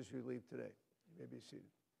box as you leave today. You may be seated.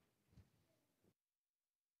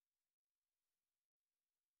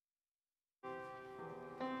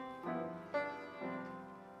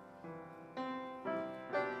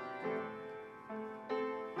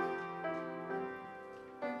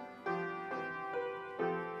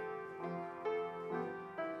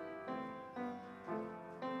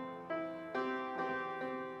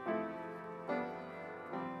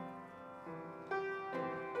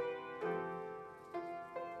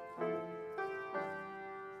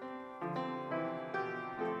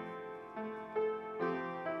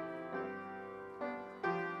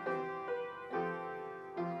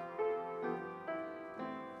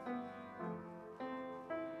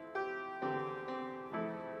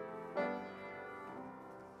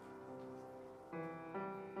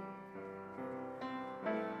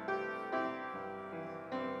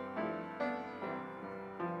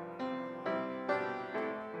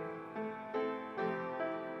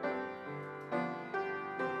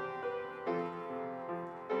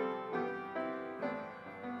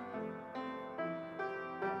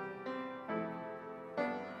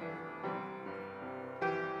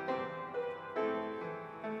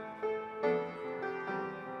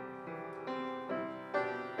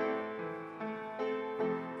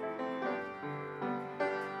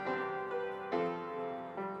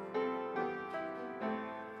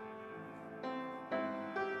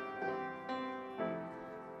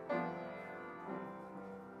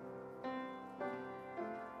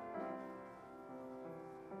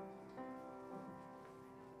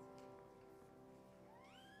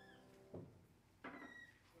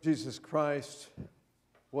 Jesus Christ,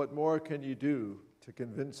 what more can you do to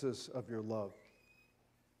convince us of your love?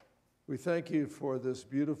 We thank you for this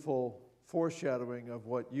beautiful foreshadowing of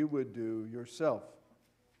what you would do yourself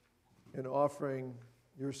in offering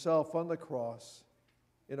yourself on the cross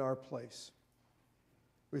in our place.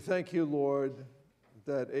 We thank you, Lord,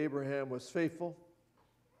 that Abraham was faithful.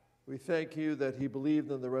 We thank you that he believed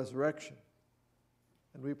in the resurrection.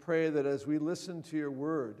 And we pray that as we listen to your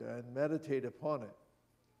word and meditate upon it,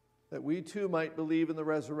 that we too might believe in the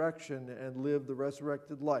resurrection and live the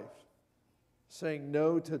resurrected life, saying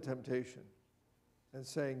no to temptation and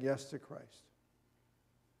saying yes to Christ.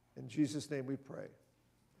 In Jesus' name we pray.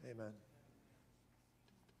 Amen.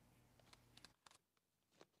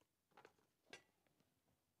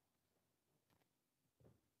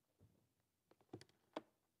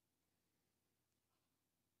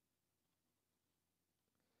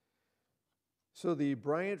 So the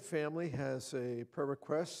Bryant family has a prayer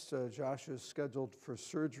request. Josh is scheduled for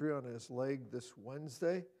surgery on his leg this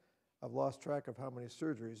Wednesday. I've lost track of how many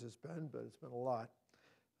surgeries it's been, but it's been a lot.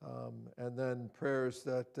 And then prayers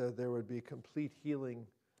that there would be complete healing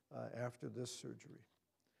after this surgery.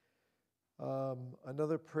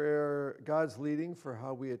 Another prayer, God's leading for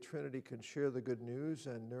how we at Trinity can share the good news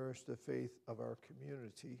and nourish the faith of our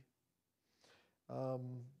community.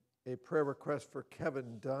 A prayer request for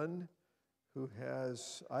Kevin Dunn, who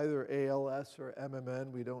has either ALS or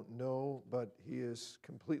MMN, we don't know, but he is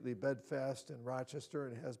completely bedfast in Rochester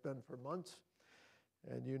and has been for months.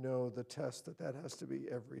 And you know the test that has to be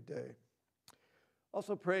every day.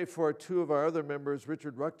 Also pray for two of our other members,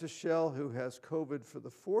 Richard Ruckteschell, who has COVID for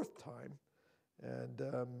the 4th time,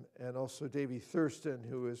 and also Davey Thurston,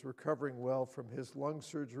 who is recovering well from his lung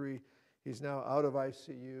surgery. He's now out of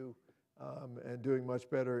ICU and doing much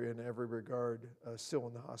better in every regard, still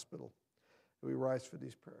in the hospital. We rise for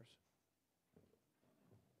these prayers.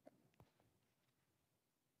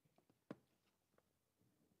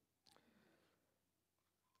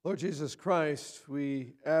 Lord Jesus Christ,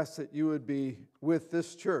 we ask that you would be with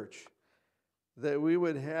this church, that we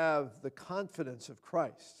would have the confidence of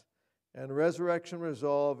Christ and resurrection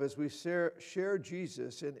resolve as we share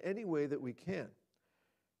Jesus in any way that we can,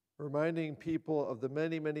 reminding people of the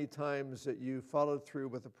many, many times that you followed through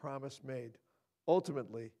with the promise made,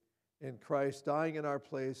 ultimately in Christ dying in our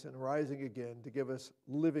place and rising again to give us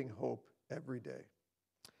living hope every day.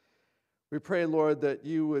 We pray, Lord, that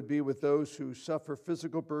you would be with those who suffer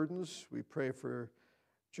physical burdens. We pray for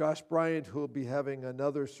Josh Bryant, who will be having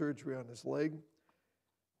another surgery on his leg.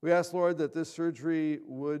 We ask, Lord, that this surgery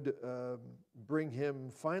would bring him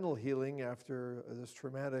final healing after this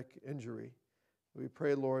traumatic injury. We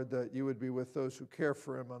pray, Lord, that you would be with those who care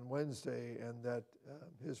for him on Wednesday and that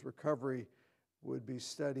his recovery would be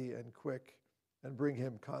steady and quick and bring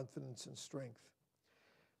him confidence and strength.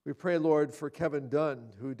 We pray, Lord, for Kevin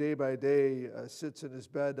Dunn, who day by day sits in his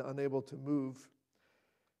bed unable to move.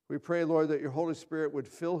 We pray, Lord, that your Holy Spirit would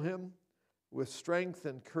fill him with strength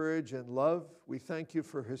and courage and love. We thank you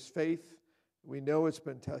for his faith. We know it's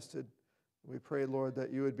been tested. We pray, Lord,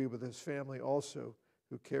 that you would be with his family also,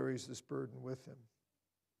 who carries this burden with him.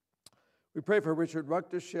 We pray for Richard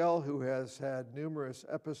Ruckteschell, who has had numerous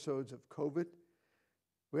episodes of COVID.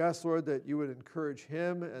 We ask, Lord, that you would encourage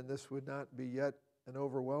him, and this would not be yet an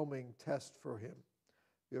overwhelming test for him.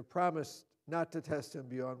 You have promised not to test him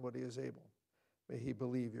beyond what he is able. May he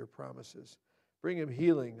believe your promises. Bring him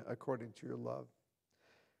healing according to your love.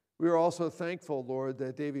 We are also thankful, Lord,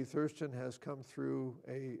 that Davey Thurston has come through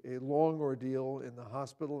a long ordeal in the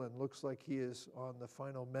hospital and looks like he is on the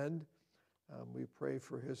final mend. We pray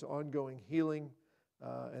for his ongoing healing,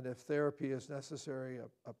 and if therapy is necessary,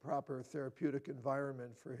 a proper therapeutic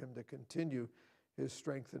environment for him to continue his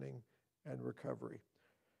strengthening and recovery.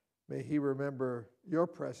 May he remember your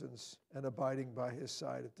presence and abiding by his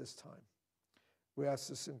side at this time. We ask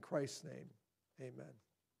this in Christ's name. Amen.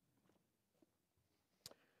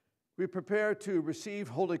 We prepare to receive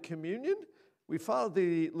Holy Communion. We follow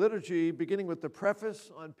the liturgy beginning with the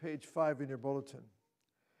preface on page 5 in your bulletin.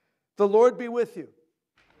 The Lord be with you.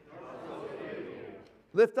 And also with you.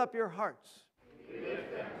 Lift up your hearts. We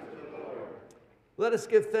lift them to the Lord. Let us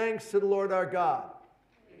give thanks to the Lord our God.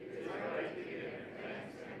 It is right to give him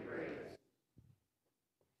thanks and praise.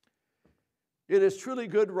 It is truly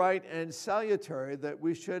good, right, and salutary that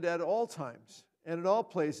we should at all times and in all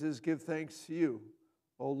places give thanks to you,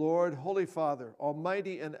 O Lord, Holy Father,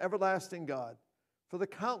 Almighty and everlasting God, for the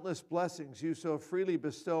countless blessings you so freely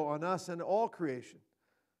bestow on us and all creation.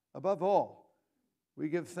 Above all, we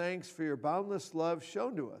give thanks for your boundless love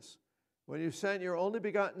shown to us when you sent your only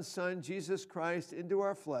begotten Son, Jesus Christ, into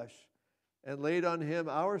our flesh and laid on him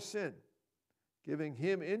our sin, giving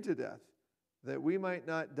him into death, that we might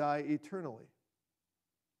not die eternally.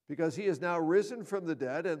 Because he is now risen from the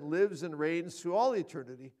dead and lives and reigns through all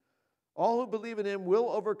eternity, all who believe in him will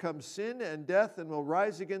overcome sin and death and will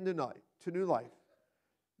rise again to new life.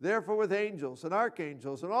 Therefore, with angels and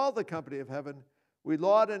archangels and all the company of heaven, we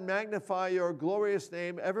laud and magnify your glorious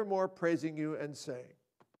name, evermore praising you and saying,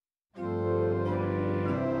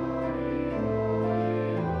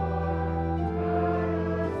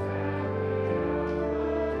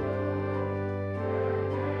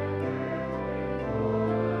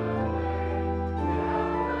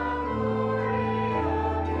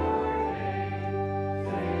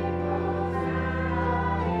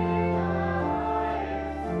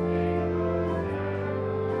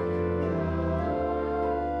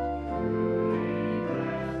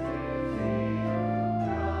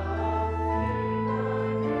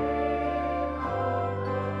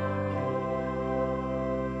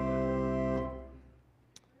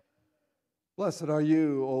 Blessed are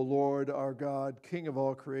you, O Lord, our God, King of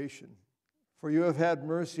all creation, for you have had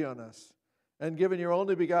mercy on us and given your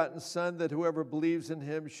only begotten Son, that whoever believes in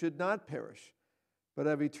him should not perish, but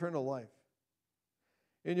have eternal life.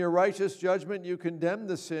 In your righteous judgment, you condemned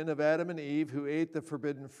the sin of Adam and Eve, who ate the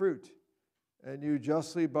forbidden fruit, and you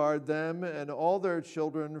justly barred them and all their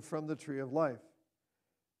children from the tree of life.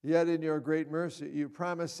 Yet in your great mercy, you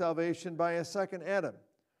promised salvation by a second Adam,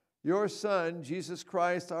 your Son, Jesus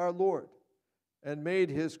Christ our Lord, and made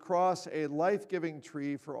his cross a life-giving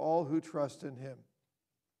tree for all who trust in him.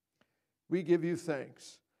 We give you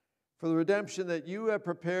thanks for the redemption that you have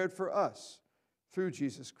prepared for us through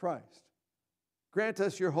Jesus Christ. Grant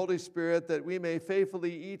us your Holy Spirit, that we may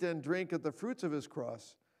faithfully eat and drink of the fruits of his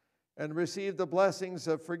cross and receive the blessings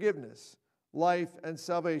of forgiveness, life, and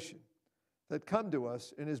salvation that come to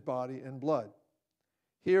us in his body and blood.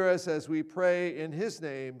 Hear us as we pray in his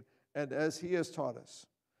name and as he has taught us.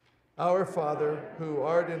 Our Father, who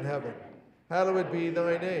art in heaven, hallowed be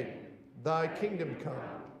thy name. Thy kingdom come,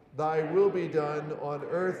 thy will be done on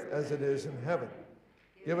earth as it is in heaven.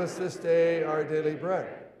 Give us this day our daily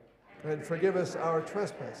bread, and forgive us our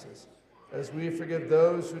trespasses, as we forgive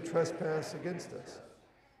those who trespass against us.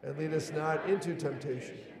 And lead us not into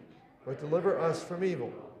temptation, but deliver us from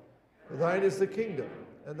evil. For thine is the kingdom,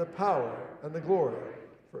 and the power, and the glory,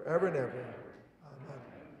 forever and ever.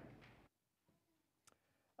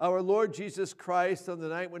 Our Lord Jesus Christ, on the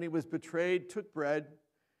night when he was betrayed, took bread,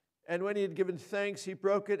 and when he had given thanks, he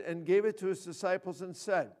broke it and gave it to his disciples and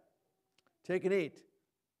said, "Take and eat.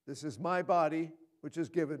 This is my body, which is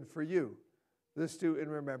given for you. This do in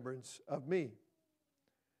remembrance of me."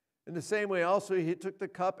 In the same way also he took the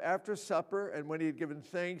cup after supper, and when he had given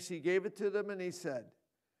thanks, he gave it to them, and he said,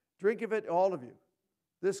 "Drink of it, all of you.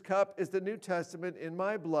 This cup is the New Testament in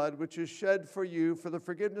my blood, which is shed for you for the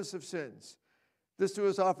forgiveness of sins. This do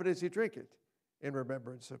as often as you drink it in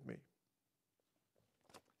remembrance of me."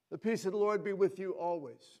 The peace of the Lord be with you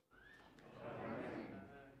always.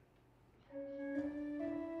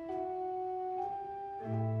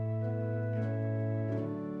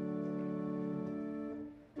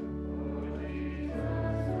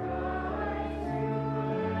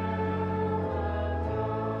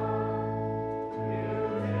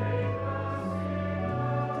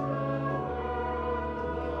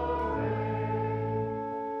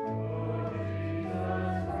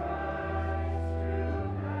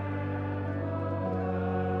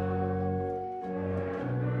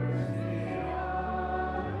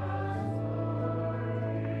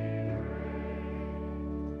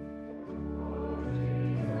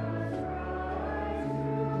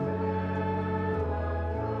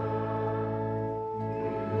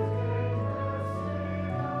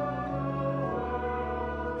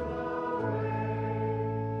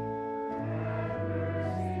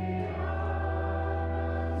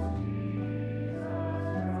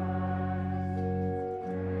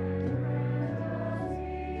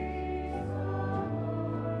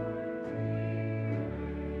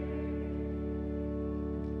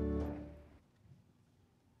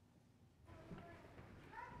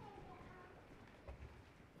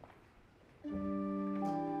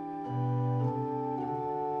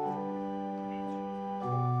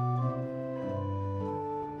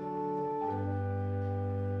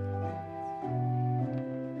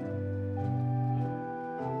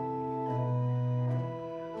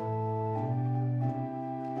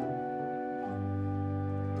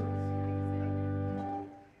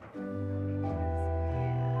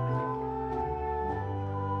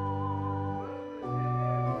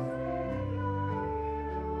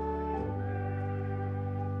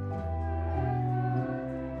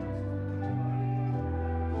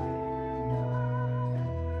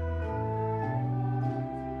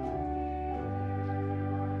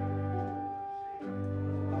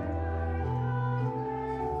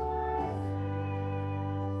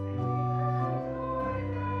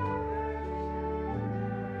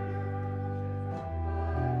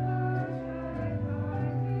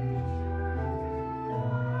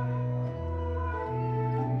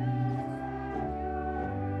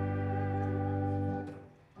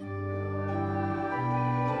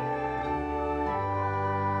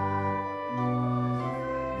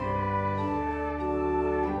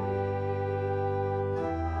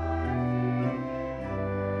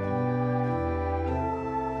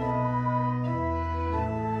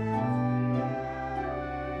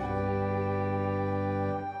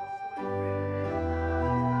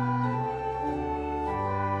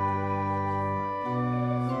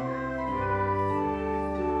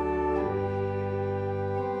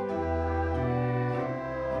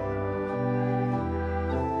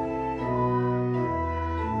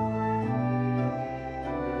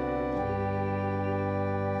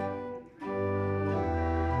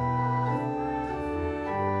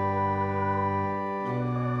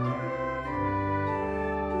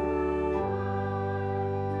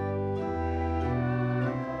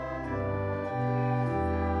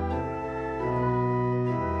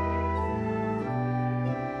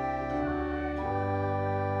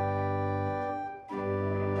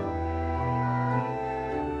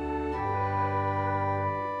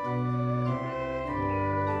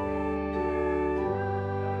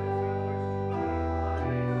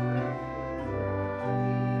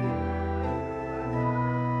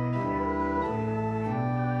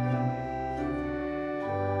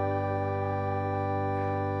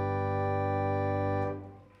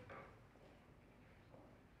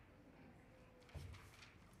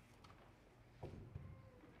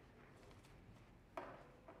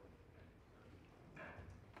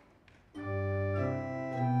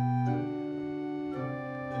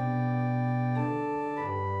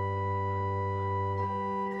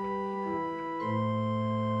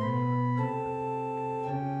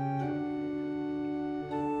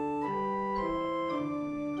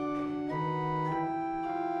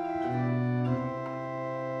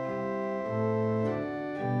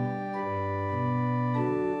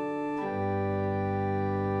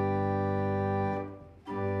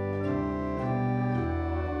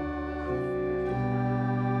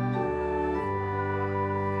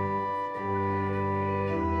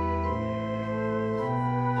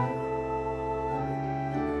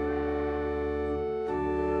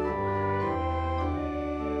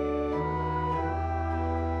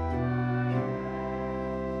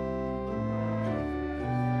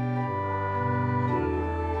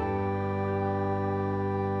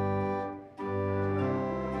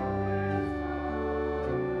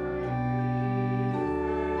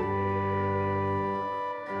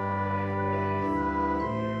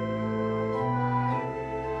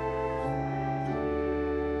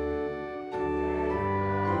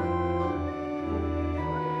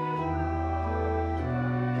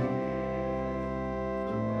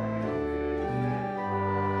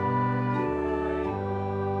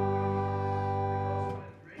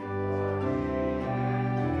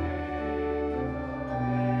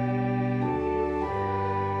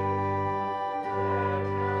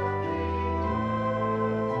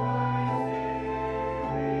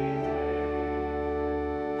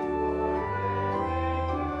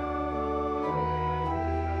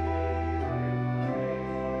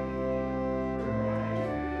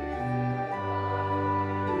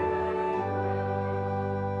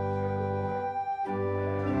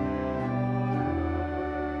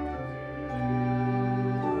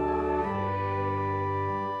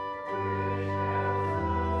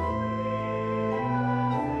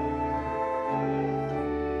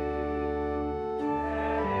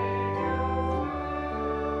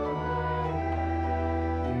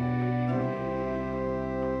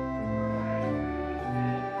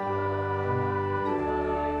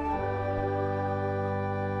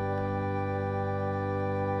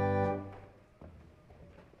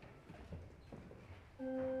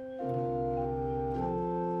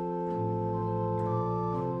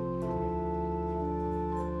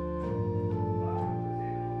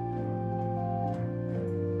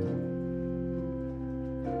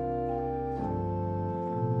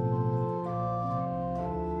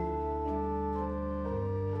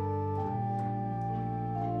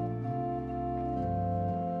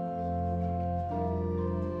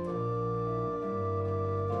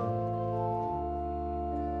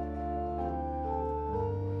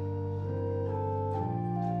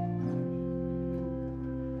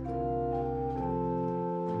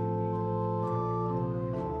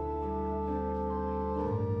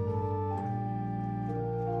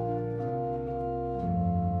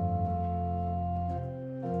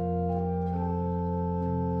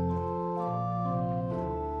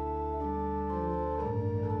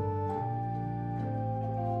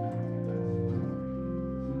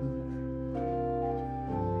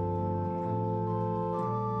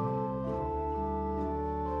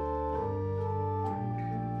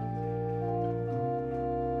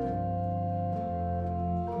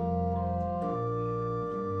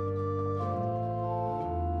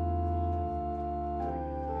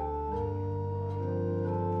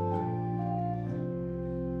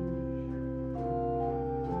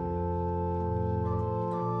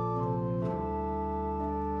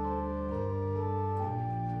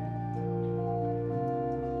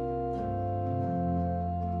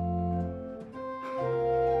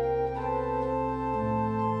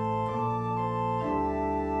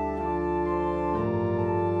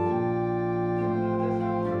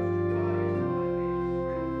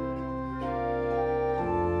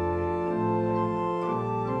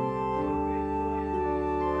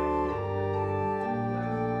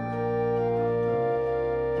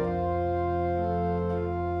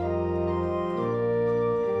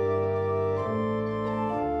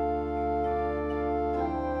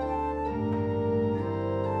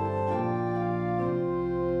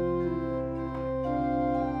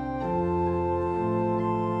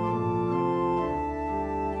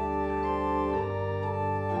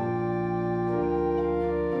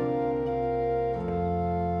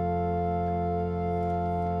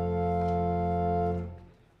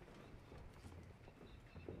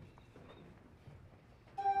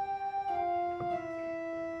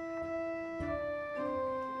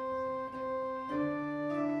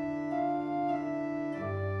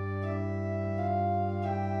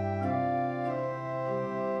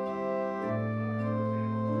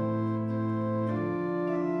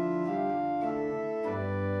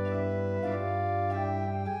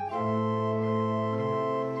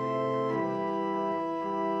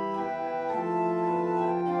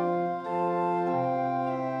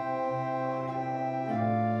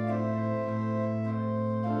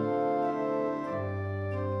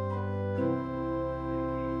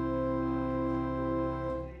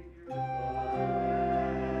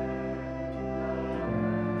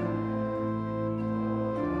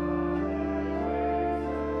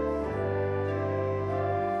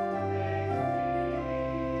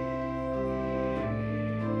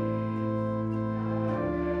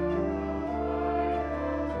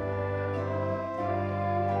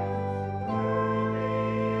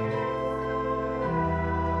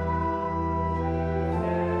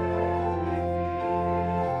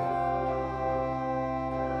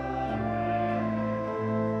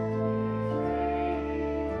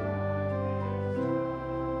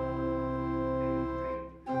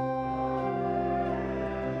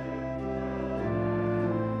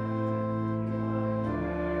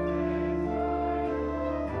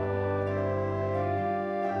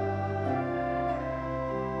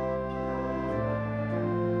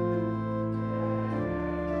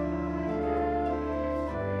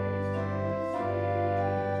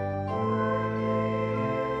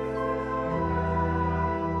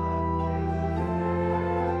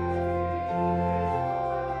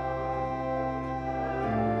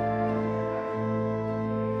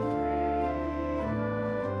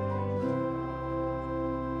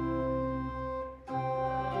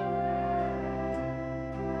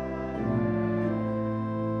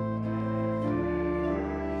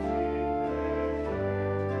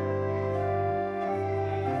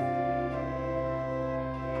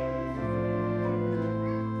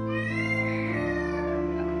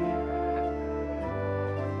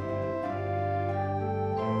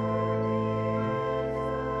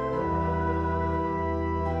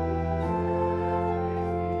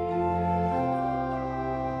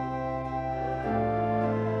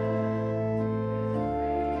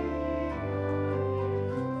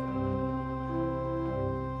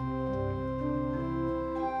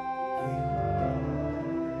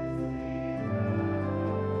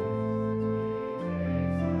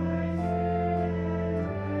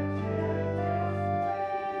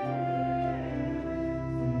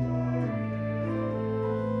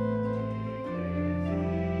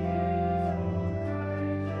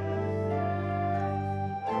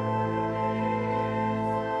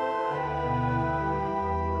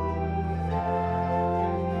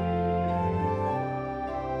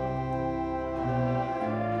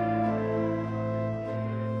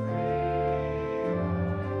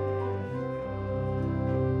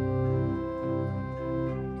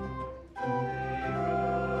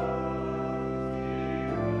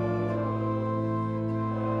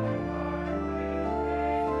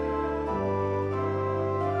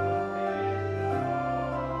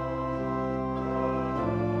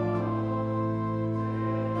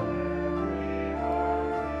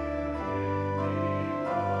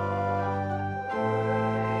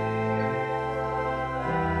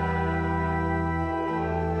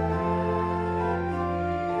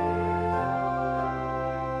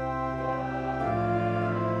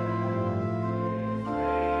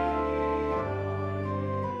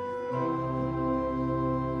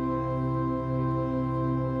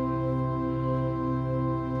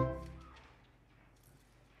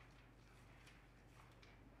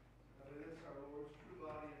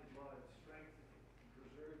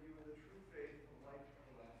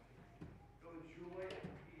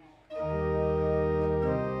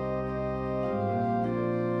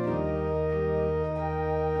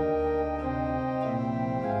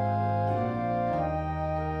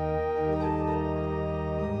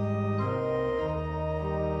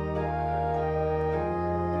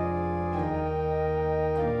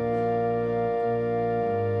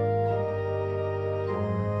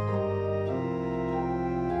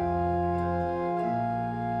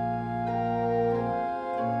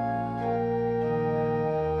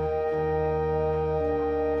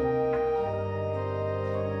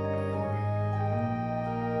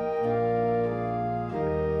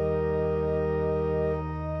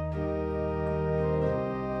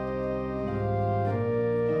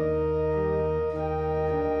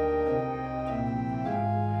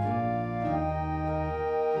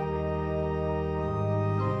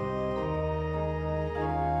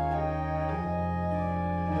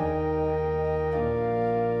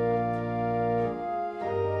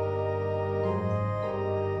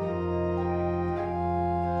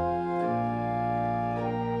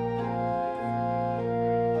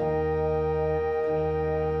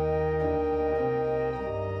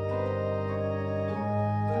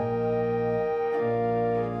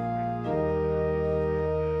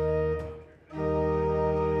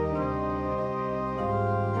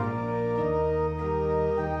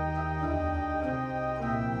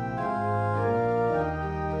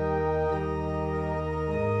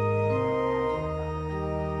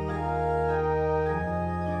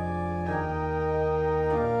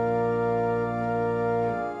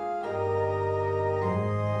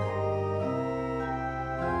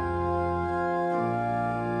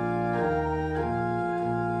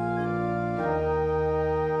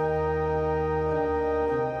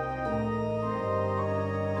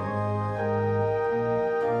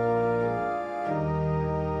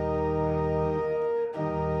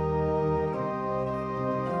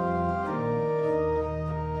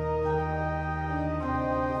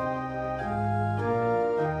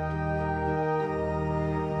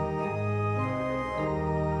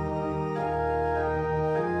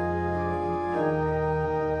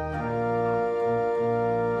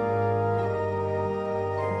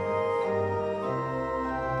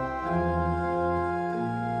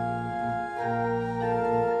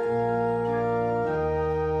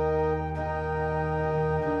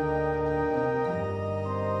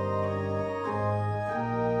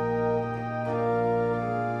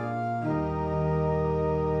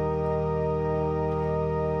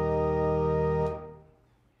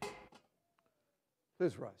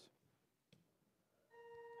 Please rise.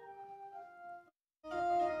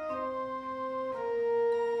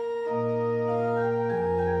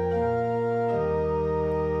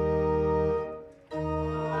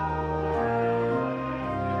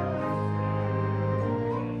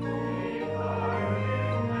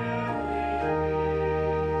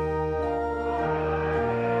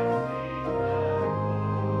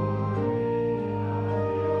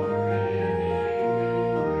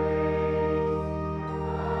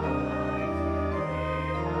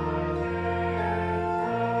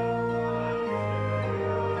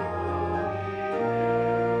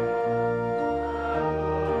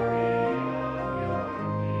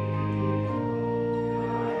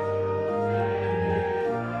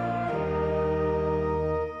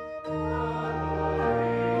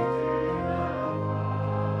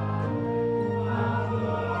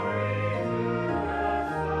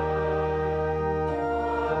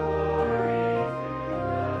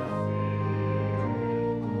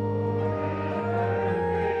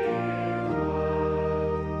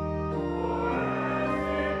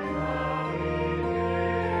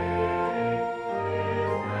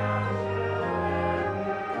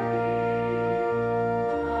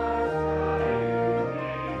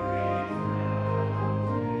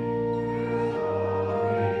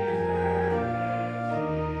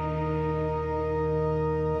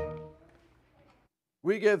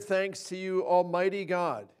 We give thanks to you, Almighty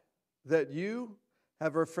God, that you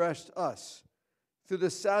have refreshed us through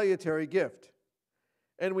this salutary gift.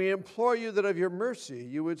 And we implore you that of your mercy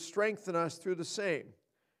you would strengthen us through the same,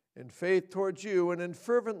 in faith towards you and in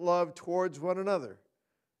fervent love towards one another.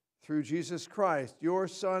 Through Jesus Christ, your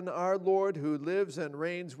Son, our Lord, who lives and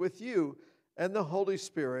reigns with you and the Holy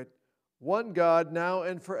Spirit, one God, now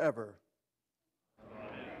and forever.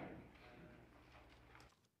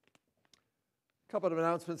 A couple of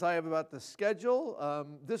announcements I have about the schedule.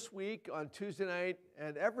 This week on Tuesday night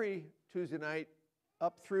and every Tuesday night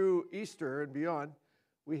up through Easter and beyond,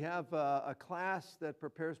 we have a class that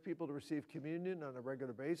prepares people to receive communion on a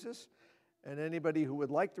regular basis. And anybody who would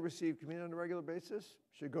like to receive communion on a regular basis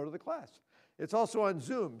should go to the class. It's also on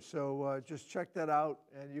Zoom, so just check that out,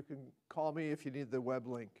 and you can call me if you need the web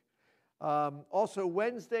link. Also,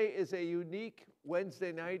 Wednesday is a unique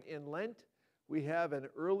Wednesday night in Lent. We have an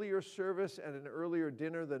earlier service and an earlier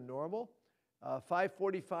dinner than normal.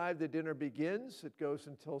 5:45 the dinner begins. It goes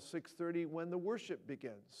until 6:30 when the worship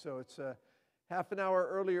begins. So it's a half an hour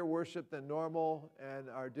earlier worship than normal, and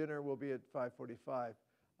our dinner will be at 5:45.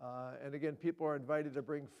 And again, people are invited to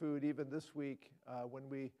bring food even this week when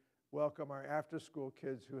we welcome our after-school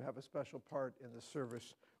kids who have a special part in the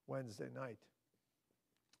service Wednesday night.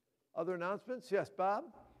 Other announcements? Yes, Bob?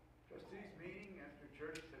 Trustees meeting after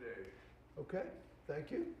church today. Okay, thank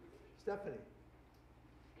you. Stephanie?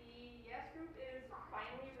 The Yes group is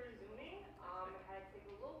finally resuming. Had to take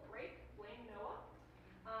a little break, blame Noah.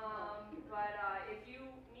 But if you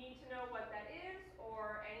need to know what that is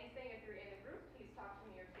or anything, if you're in the group, please talk to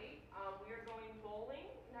me or Kate. We are going bowling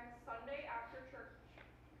next Sunday after church.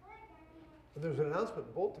 And there's an announcement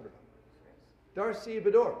in Bolton. Darcy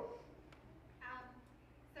Bedore.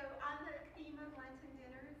 So on the theme of Lenten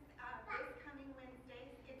dinners, this coming Wednesday,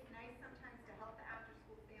 it's nice sometimes to help the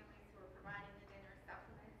after-school families who are providing the dinner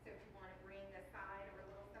supplement. So if you want to bring a side or a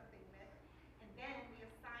little something with. And then we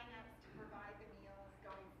have sign-ups to provide the meals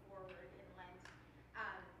going forward in Lent.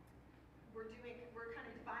 We're kind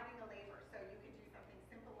of dividing the labor. So you could do something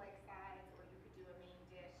simple like sides, or you could do a main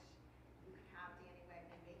dish. You could have Danny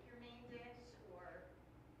Wegman make your main dish, or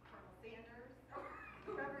Colonel Sanders, or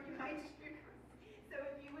whoever you might choose. So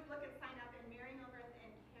if you would look at sign up, and Mary Milbert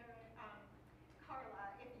and Carla,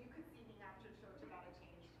 if you could see me after church about a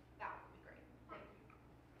change, that would be great. Thank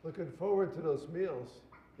you. Looking forward to those meals.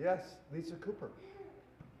 Yes, Lisa Cooper.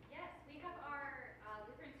 Yes, we have our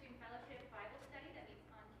Lutheran Student Fellowship Bible study that meets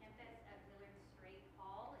on campus at Willard Straight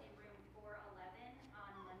Hall in room 411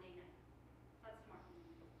 on Monday night. That's tomorrow.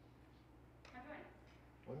 Come join us.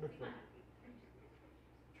 Wonderful. It'll be fun.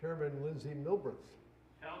 Chairman Lindsay Milbreth.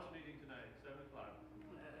 Council meeting tonight, 7 o'clock.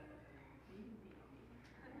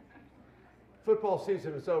 Football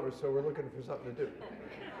season is over, so we're looking for something to do.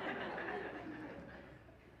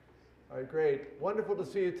 All right, great. Wonderful to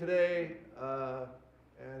see you today.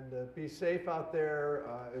 And be safe out there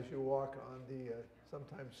as you walk on the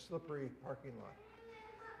sometimes slippery parking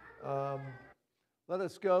lot. Let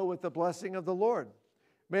us go with the blessing of the Lord.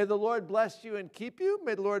 May the Lord bless you and keep you.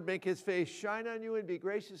 May the Lord make his face shine on you and be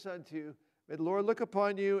gracious unto you. May the Lord look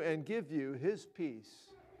upon you and give you his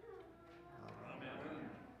peace. Amen.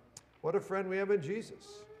 What a friend we have in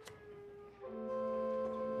Jesus.